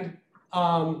 And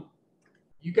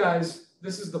you guys,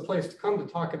 this is the place to come to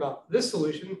talk about this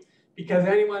solution, because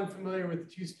anyone familiar with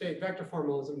the two-state vector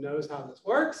formalism knows how this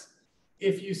works.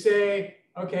 If you say,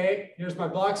 okay, here's my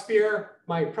block sphere,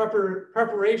 my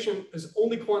preparation is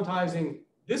only quantizing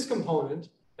this component,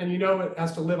 and you know it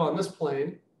has to live on this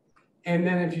plane. And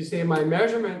then if you say my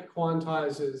measurement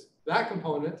quantizes that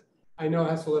component, I know it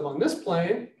has to live on this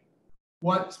plane.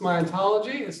 What's my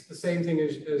ontology? It's the same thing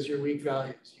as your weak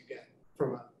values you get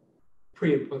from a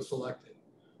pre and post selected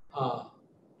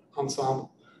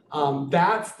ensemble.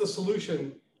 That's the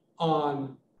solution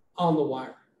on the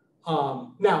wire.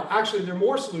 Now, actually, there are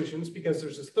more solutions because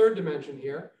there's this third dimension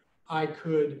here. I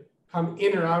could come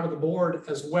in or out of the board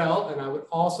as well, and I would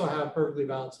also have perfectly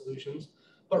valid solutions.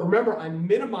 But remember, I'm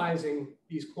minimizing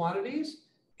these quantities,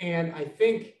 and I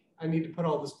think I need to put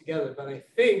all this together, but I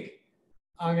think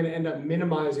I'm going to end up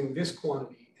minimizing this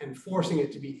quantity and forcing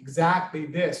it to be exactly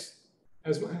this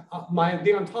as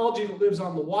the ontology that lives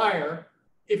on the wire.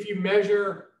 If you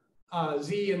measure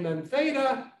z and then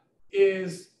theta,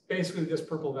 is basically this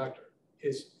purple vector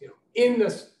is in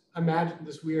this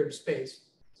this weird space,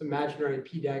 this imaginary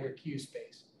p dagger q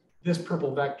space. This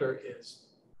purple vector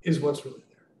is what's really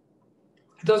there.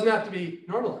 It doesn't have to be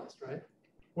normalized, right?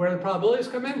 Where the probabilities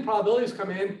come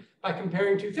in by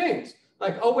comparing two things.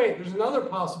 Like, oh wait, there's another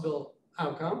possible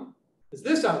outcome. Is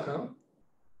this outcome?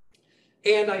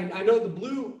 And I know the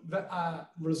blue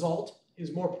result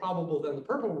is more probable than the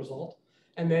purple result.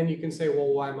 And then you can say,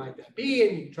 well, why might that be?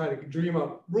 And you can try to dream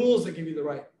up rules that give you the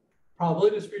right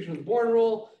probability distribution of the Born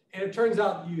rule. And it turns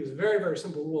out you use a very, very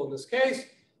simple rule in this case.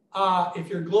 If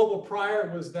your global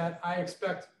prior was that I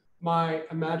expect my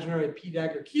imaginary p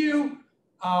dagger q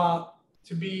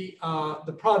to be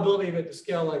the probability of it to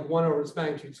scale like 1 over its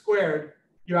magnitude squared,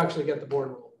 you actually get the Born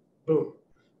rule.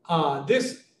 Boom.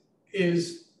 This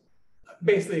is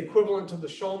basically equivalent to the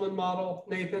Shulman model,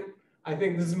 Nathan. I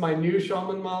think this is my new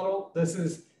Shulman model. This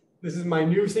is my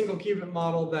new single qubit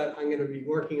model that I'm going to be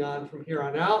working on from here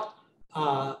on out.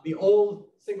 The old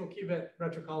single qubit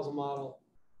retrocausal model,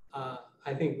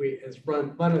 I think has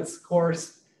run its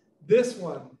course. This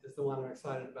one is the one I'm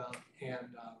excited about, and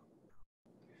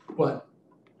what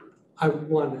I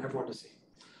want everyone to see.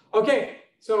 Okay,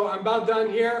 so I'm about done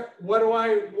here. What do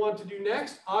I want to do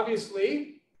next?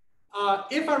 Obviously,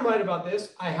 if I'm right about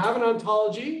this, I have an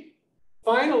ontology,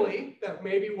 finally, that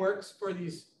maybe works for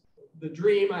the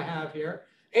dream I have here.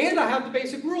 And I have the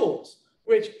basic rules,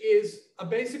 which is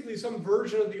basically some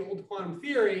version of the old quantum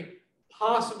theory,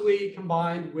 possibly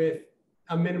combined with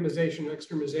a minimization or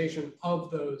extremization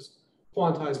of those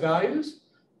quantized values.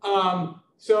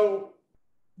 So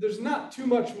there's not too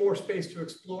much more space to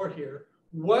explore here.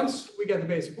 Once we get the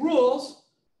basic rules,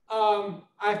 I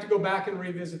have to go back and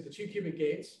revisit the 2-qubit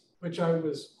gates, which I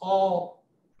was all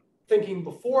thinking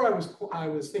before I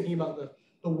was thinking about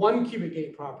the 1-qubit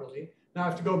gate properly. Now I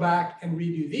have to go back and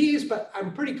redo these, but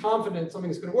I'm pretty confident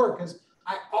something's going to work because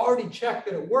I already checked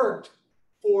that it worked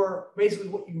for basically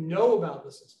what you know about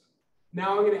the system.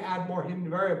 Now I'm going to add more hidden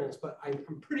variables, but I'm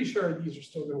pretty sure these are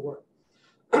still going to work.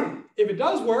 If it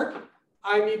does work,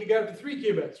 I need to get up to 3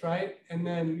 qubits, right? And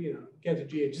then get to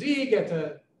GHZ, get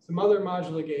to some other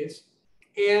modular gates.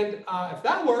 And if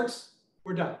that works,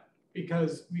 we're done,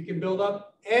 because we can build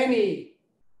up any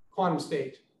quantum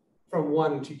state from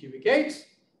 1 and 2 qubit gates.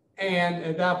 And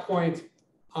at that point,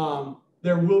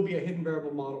 there will be a hidden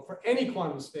variable model for any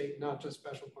quantum state, not just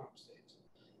special quantum states.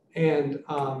 And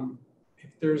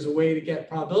if there's a way to get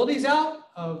probabilities out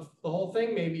of the whole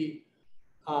thing, maybe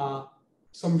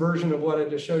some version of what I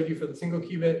just showed you for the single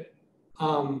qubit,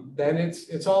 then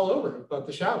it's all over but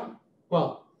the shouting.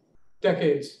 Well,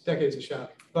 decades of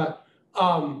shouting. But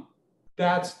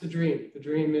that's the dream. The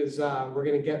dream is we're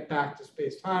going to get back to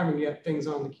space-time and get things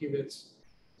on the qubits,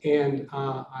 and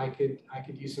I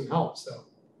could use some help. So,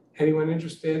 anyone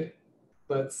interested?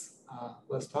 Let's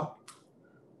talk.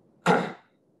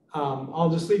 I'll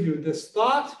just leave you with this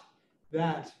thought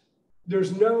that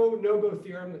there's no no-go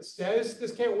theorem that says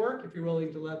this can't work if you're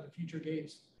willing to let the future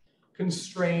gates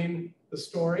constrain the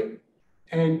story.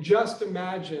 And just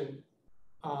imagine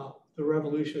the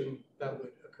revolution that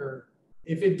would occur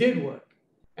if it did work.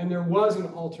 And there was an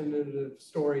alternative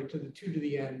story to the 2 to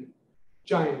the n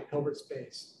giant Hilbert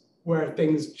space where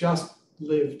things just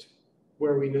lived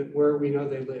where we know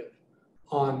they live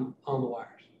on the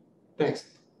wires. Thanks.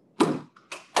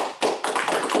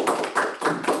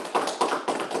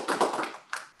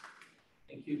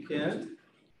 Thank you, Ken.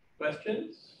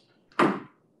 Questions?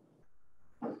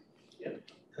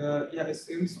 Yeah, it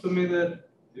seems to me that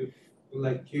if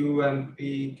like Q and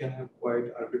P can have quite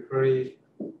arbitrary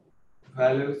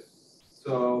values.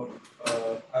 So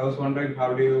I was wondering,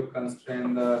 how do you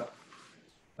constrain the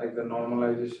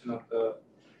normalization of the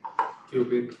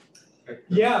qubit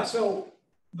Yeah, so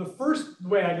the first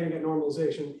way I'm going to get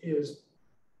normalization is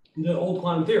the old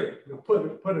quantum theory. You know, put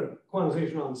a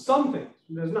quantization on some things.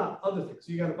 There's not other things.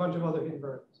 So you got a bunch of other hidden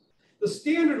variables. The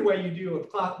standard way you do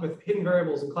with hidden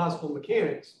variables in classical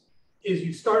mechanics is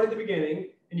you start at the beginning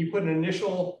and you put an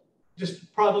initial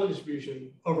just probability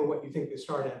distribution over what you think they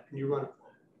start at, and you run it.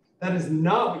 That is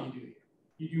not what you do here.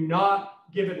 You do not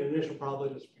give it an initial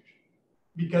probability distribution,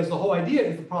 because the whole idea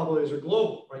is the probabilities are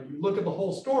global, right? You look at the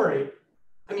whole story.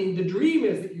 I mean, the dream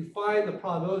is that you find the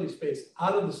probability space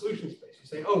out of the solution space. You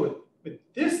say, oh, with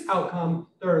this outcome,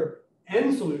 there are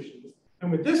n solutions,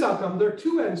 and with this outcome, there are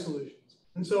 2n solutions.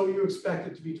 And so you expect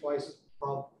it to be twice as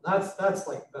probable. That's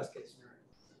like the best case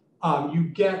scenario. You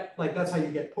get, like, that's how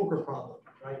you get poker probability,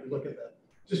 right? You look at the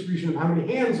distribution of how many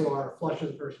hands there are,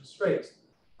 flushes versus straights.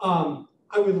 I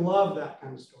would love that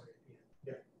kind of story at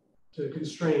the end, yeah, to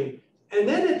constrain. And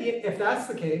then at the end, if that's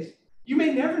the case, you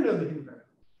may never know the hidden variable.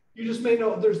 You just may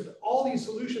know there's all these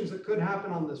solutions that could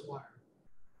happen on this wire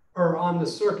or on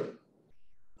this circuit.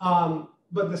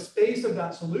 But the space of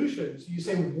that solution, so you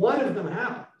say one of them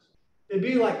happens. It'd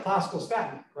be like classical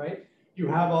static, right? You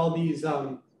have all these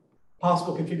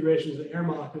possible configurations of air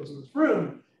molecules in this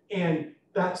room, and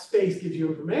that space gives you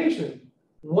information.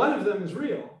 One of them is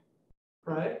real,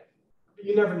 right? But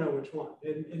you never know which one.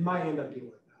 It might end up being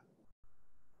like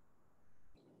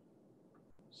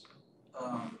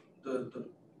that. The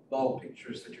ball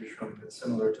pictures that you're showing, that's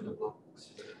similar to the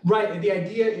blocks. Right, and the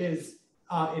idea is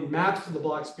it maps to the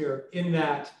block sphere in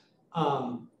that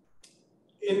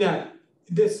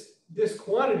this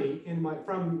quantity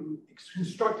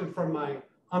constructed from my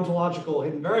ontological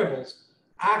hidden variables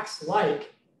acts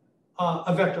like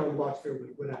a vector on the block sphere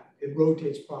would act. It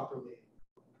rotates properly.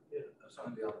 Yeah, that's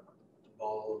on the other one. The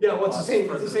ball. Yeah, well, it's the same.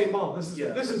 It's the same ball. This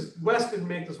is West didn't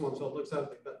make this one, so it looks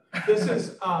ugly. But this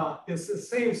is it's the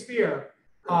same sphere.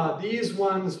 These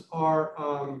ones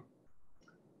are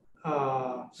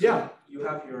yeah. You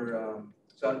have your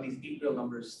so out of these 8 real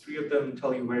numbers, 3 of them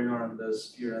tell you where you are on the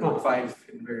sphere, and 5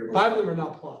 hidden variables. 5 of them are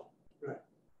not plotted. Right.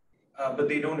 But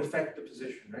they don't affect the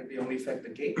position, right? They only affect the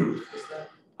gate. Is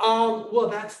that? Well,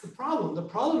 that's the problem. The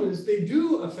problem is they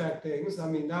do affect things. I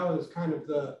mean, that was kind of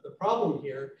the problem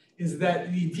here, is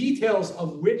that the details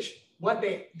of what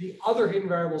the other hidden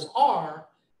variables are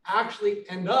actually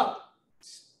end up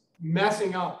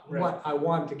messing up what I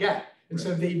want to get. And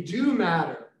so they do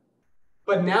matter.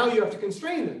 But now you have to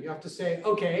constrain them. You have to say,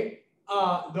 okay,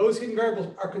 those hidden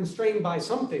variables are constrained by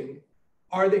something.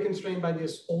 Are they constrained by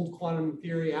this old quantum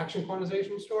theory action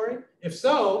quantization story? If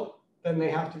so, then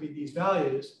they have to be these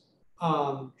values.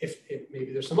 If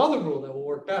maybe there's some other rule that will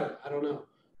work better. I don't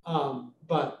know.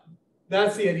 But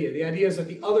that's the idea. The idea is that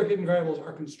the other hidden variables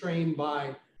are constrained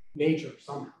by nature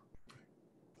somehow.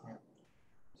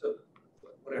 So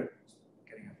what I'm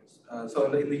getting at is, so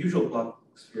in the usual block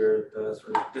sphere, the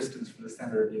sort of distance from the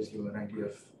center gives you an idea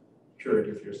of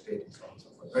purity of your state and so on and so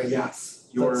forth. Right? Yes.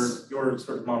 Your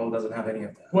sort of model doesn't have any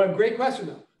of that. Well, great question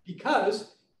though,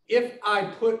 because if I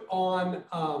put on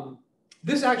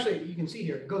this, actually, you can see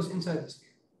here, it goes inside the sphere.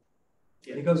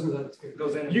 Yeah. It goes inside the sphere. It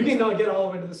goes in. You cannot get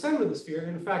all the way to the center of the sphere.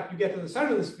 And in fact, you get to the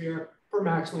center of the sphere for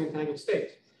maximally entangled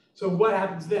states. So what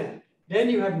happens then?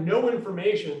 Then you have no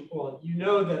information. Well, you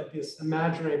know that this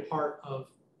imaginary part of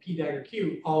P dagger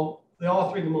Q, all 3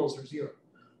 of the moles are 0.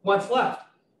 What's left?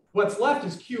 What's left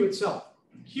is Q itself.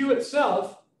 Q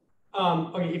itself,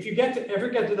 okay, if you ever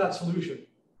get to that solution,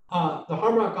 the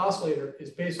harmonic oscillator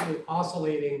is basically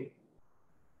oscillating.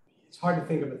 It's hard to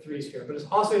think of a 3 sphere, but it's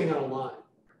oscillating on a line.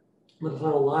 But it's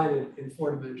on a line in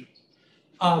 4 dimensions.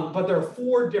 But there are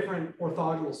 4 different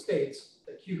orthogonal states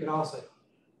that Q can oscillate on.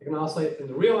 It can oscillate in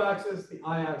the real axis, the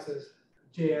I-axis,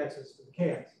 the J-axis, and the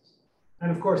K-axis. And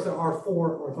of course, there are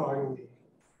 4 orthogonally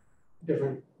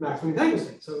different maximum entangled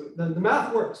states. So the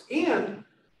math works. And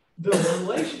the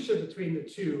relationship between the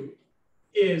two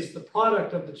is the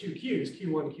product of the 2 Qs,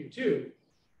 Q1, Q2.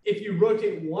 If you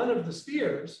rotate one of the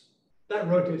spheres, that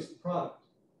rotates the product,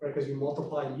 right? Because you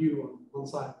multiply U on one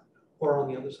side or on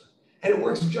the other side. And it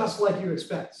works just like you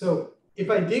expect. So if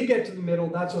I did get to the middle,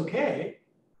 that's okay,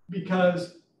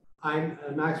 because I'm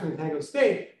a maximum entangled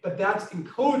state, but that's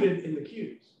encoded in the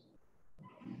Qs.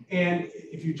 And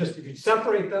if you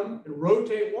separate them and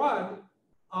rotate one,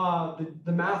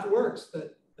 the math works.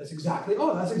 That's exactly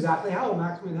how a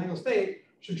maximum entangled state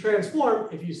should transform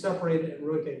if you separate it and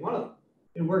rotate one of them.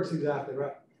 It works exactly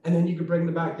right. And then you could bring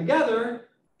them back together,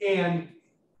 and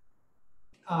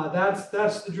that's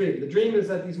the dream. The dream is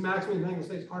that these maximum entangled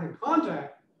states aren't in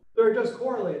contact, they're just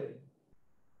correlated.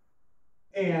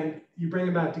 And you bring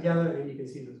them back together and you can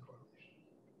see this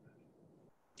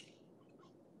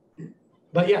correlation.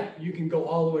 But yeah, you can go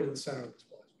all the way to the center of this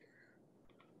block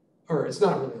sphere. Or it's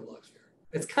not really a block sphere.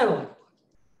 It's kind of like a block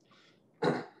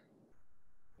sphere.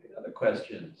 Any other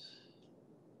questions?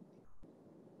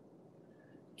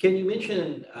 Ken, you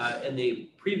mentioned in the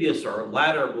previous or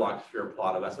latter block sphere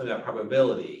plot about something about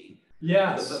probability.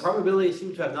 Yes. The probability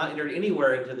seems to have not entered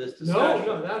anywhere into this discussion.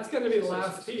 No, that's going to be the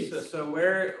last piece. So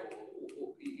where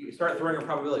you start throwing a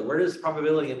probability, where does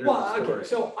probability enter the story? Okay,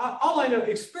 so all I know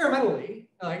experimentally,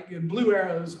 like blue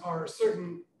arrows are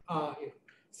certain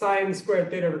sine squared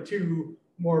theta over 2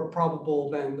 more probable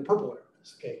than the purple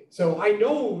arrows. Okay, so I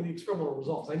know the experimental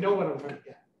results. I know what I'm trying to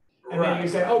get. And then you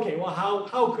say, okay, well,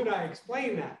 how could I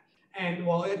explain that? And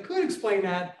well, it could explain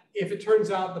that if it turns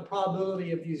out the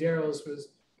probability of these arrows was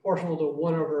proportional to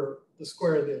 1 over the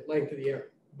square of the length of the arrow.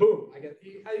 Boom, I get,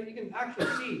 you can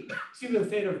actually see where the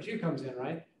theta over 2 comes in,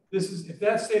 right? This is, if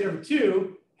that's theta over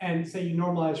 2, and say you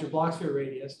normalize your block sphere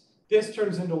radius, this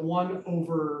turns into 1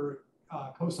 over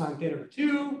cosine theta over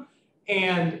 2,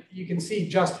 and you can see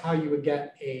just how you would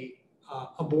get a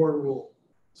Born rule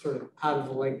sort of out of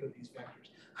the length of these vectors.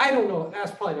 I don't know,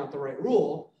 that's probably not the right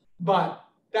rule, but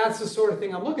that's the sort of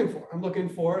thing I'm looking for. I'm looking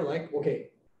for like, okay,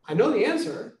 I know the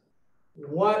answer.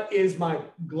 What is my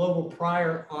global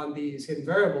prior on these hidden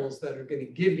variables that are going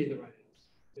to give me the right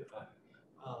answer?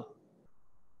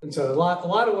 And so a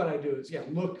lot of what I do is,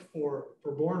 look for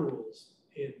Born rules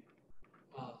in.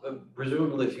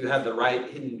 Presumably, if you had the right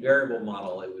hidden variable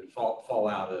model, it would fall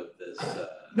out of this.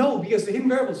 No, because the hidden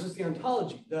variable is just the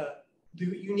ontology.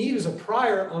 You need is a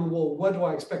prior on, well, what do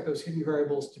I expect those hidden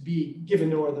variables to be given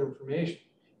no other information?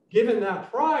 Given that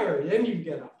prior, then you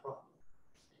get a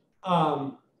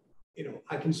problem.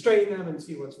 I can straighten them and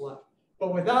see what's left.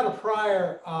 But without a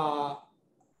prior,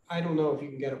 I don't know if you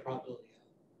can get a probability.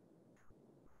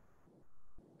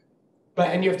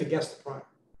 And you have to guess the prior.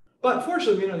 But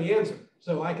fortunately, we know the answer.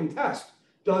 So I can test,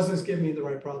 does this give me the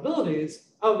right probabilities?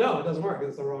 Oh, no, it doesn't work.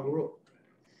 It's the wrong rule.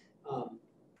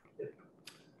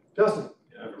 Justin?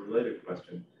 Yeah, I have a related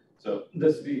question. So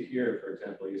this V here, for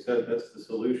example, you said that's the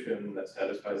solution that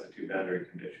satisfies the 2 boundary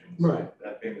conditions. Right.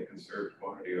 That being the conserved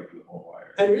quantity over the whole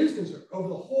wire. And it is conserved over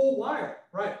the whole wire,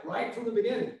 right from the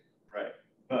beginning. Right.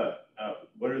 But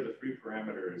what are the 3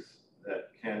 parameters that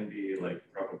can be like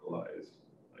probabilized?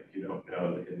 Like you don't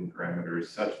know the hidden parameters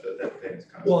such that that thing's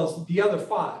constant. Well, it's the other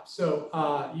 5. So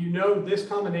you know this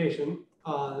combination,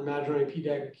 imaginary P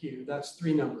dagger Q, that's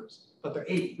 3 numbers, but they're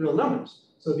 8 real numbers.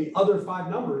 So the other 5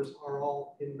 numbers are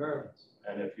all hidden variables.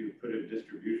 And if you put a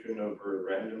distribution over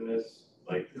randomness,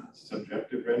 like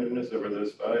subjective randomness over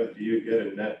those 5, do you get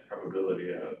a net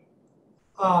probability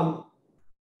out?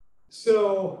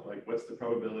 So like what's the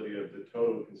probability of the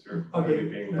total conserved quantity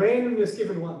being that? Randomness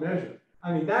given what measure?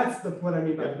 I mean, that's what I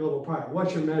mean by the global prior.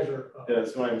 What's your measure of? Yeah,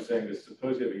 that's why I'm saying is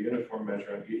suppose you have a uniform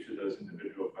measure on each of those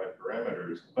individual 5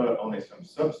 parameters, but only some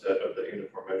subset of the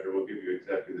uniform measure will give you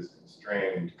exactly this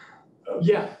constrained.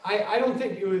 I don't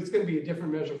think it's going to be a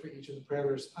different measure for each of the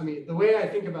parameters. I mean, the way I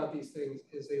think about these things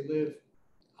is they live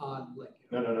on like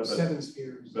 7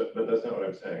 spheres. But that's not what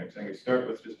I'm saying. I'm saying you start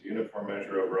with just a uniform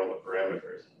measure over all the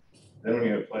parameters. Then when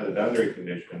you apply the boundary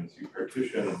conditions, you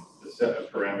partition the set of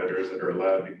parameters that are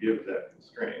allowed to give that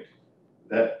constraint.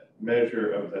 That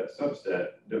measure of that subset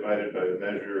divided by the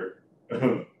measure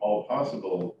of all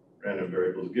possible random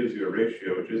variables gives you a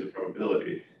ratio, which is a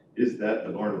probability. Is that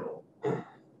the Born rule?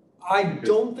 I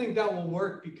don't think that will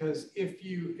work because there's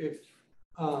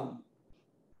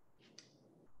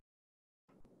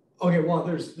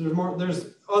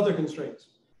other constraints.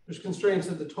 There's constraints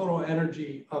at the total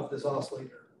energy of this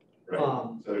oscillator. Right.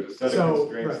 So there's a set of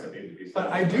constraints that need to be satisfied.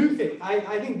 But I do think,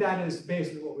 I think that is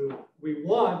basically what we want. We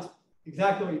want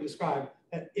exactly what you described,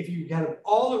 that if you have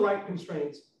all the right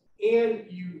constraints and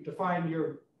you define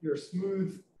your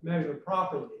smooth measure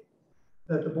properly,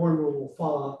 that the Born rule will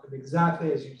follow up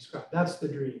exactly as you described. That's the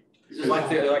dream. It's like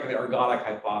the ergodic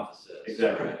hypothesis.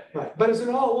 Exactly. Right. But it's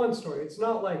an all-one story. It's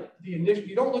not like the initial,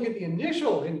 you don't look at the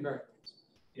initial hidden variables.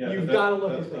 Yeah, You've got to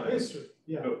look at the history.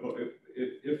 Yeah. But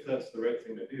if that's the right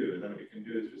thing to do, then what you can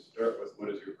do is just start with what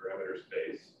is your parameter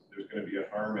space. There's going to be a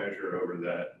harm measure over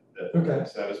that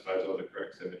satisfies all the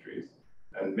correct symmetries,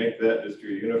 and make that just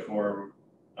your uniform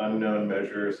unknown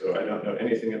measure. So I don't know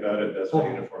anything about it. That's my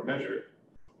uniform measure.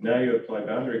 Now you apply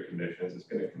boundary conditions. It's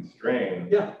going to constrain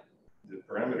the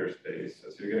parameter space.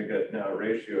 So you're going to get now a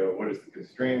ratio of what is the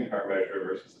constrained harm measure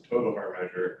versus the total harm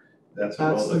measure. That's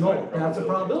the goal. That's a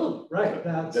probability, right?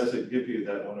 So does it give you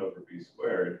that 1 over b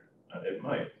squared? It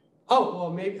might. Oh, well,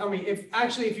 maybe. I mean,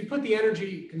 if you put the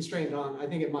energy constraint on, I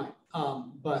think it might.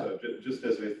 But so just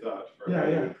as a thought for how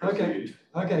you would proceed.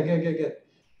 Okay, good.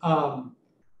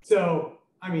 So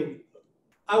I mean,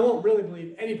 I won't really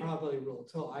believe any probability rule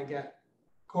until I get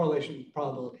correlation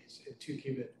probabilities in two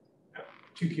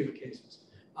qubit cases.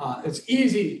 It's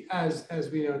easy, as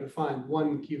we know, to find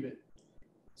 1 qubit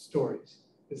stories.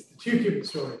 It's the 2 qubit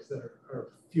stories that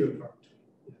are few and far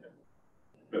between.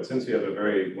 But since you have a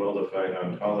very well-defined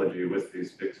ontology with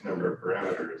these fixed number of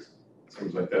parameters, it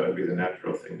seems like that would be the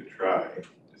natural thing to try. To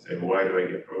say, well, why do I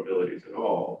get probabilities at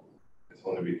all? It's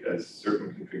only because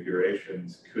certain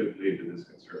configurations could lead to this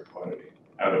conserved quantity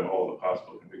out of all the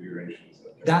possible configurations.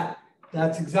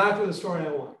 That's exactly the story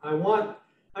I want.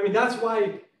 I mean, that's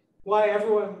why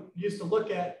everyone used to look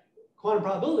at quantum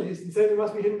probabilities and say there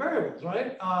must be hidden variables,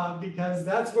 right? Because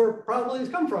that's where probabilities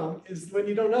come from, is when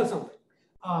you don't know something.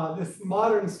 This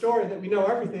modern story that we know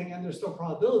everything and there's still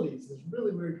probabilities is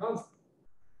really weird concept.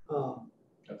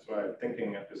 That's why I'm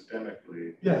thinking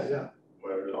epistemically. Yeah.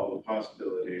 What are all the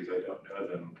possibilities? I don't know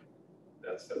them.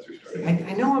 That's your starting.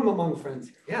 I know I'm among friends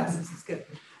here. Yes, this is good.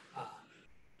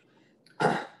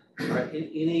 All right,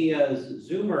 any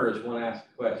Zoomers want to ask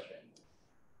a question?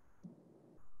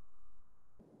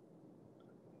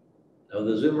 No,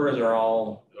 the Zoomers are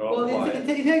all quiet.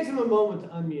 It takes them a moment to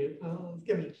unmute.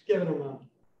 Let's give it a moment.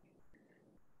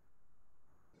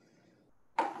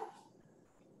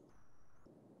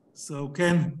 So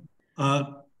Ken,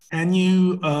 can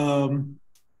you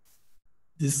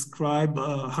describe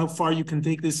how far you can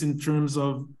take this in terms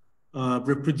of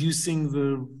reproducing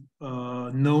the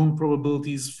known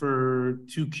probabilities for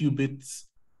 2 qubit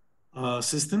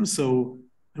systems? So,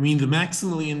 I mean, the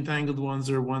maximally entangled ones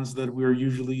are ones that we're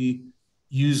usually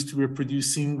used to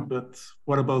reproducing, but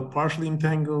what about partially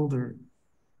entangled or?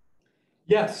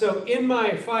 Yes, so in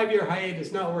my 5-year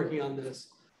hiatus not working on this,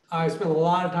 I spent a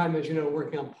lot of time, as you know,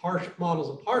 working on models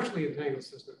of partially entangled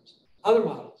systems, other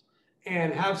models,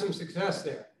 and have some success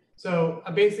there. So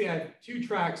basically I have 2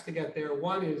 tracks to get there.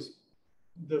 One is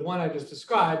the one I just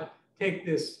described, take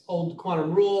this old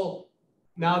quantum rule,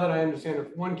 now that I understand a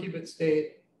 1 qubit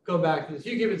state, go back to the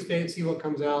 2 qubit state, see what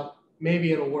comes out,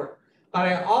 maybe it'll work. But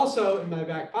I also, in my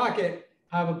back pocket,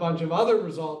 have a bunch of other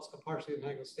results of partially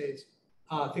entangled states,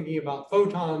 thinking about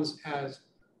photons as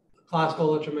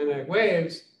classical electromagnetic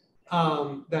waves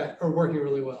that are working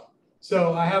really well.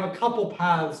 So I have a couple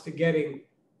paths to getting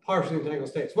partially entangled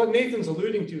states. What Nathan's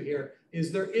alluding to here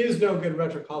is there is no good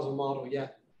retrocausal model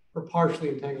yet for partially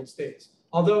entangled states.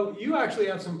 Although you actually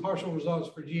have some partial results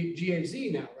for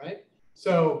GHZ now, right?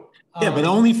 So yeah, but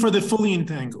only for the fully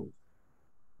entangled.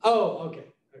 Oh, okay.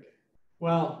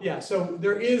 Well, yeah, so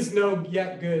there is no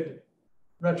yet good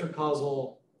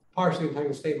retrocausal partially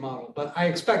entangled state model, but I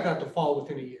expect that to fall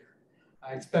within a year.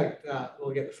 I expect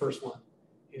we'll get the first one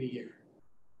in a year.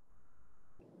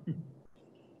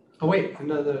 Oh wait,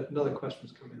 another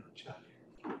question's coming on chat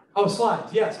here. Oh,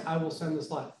 slides. Yes, I will send the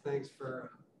slides. Thanks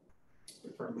for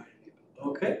reminding me.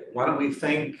 Okay, why don't we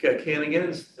thank Ken again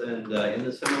and end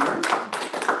the seminar.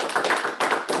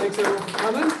 Thanks everyone for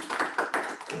coming.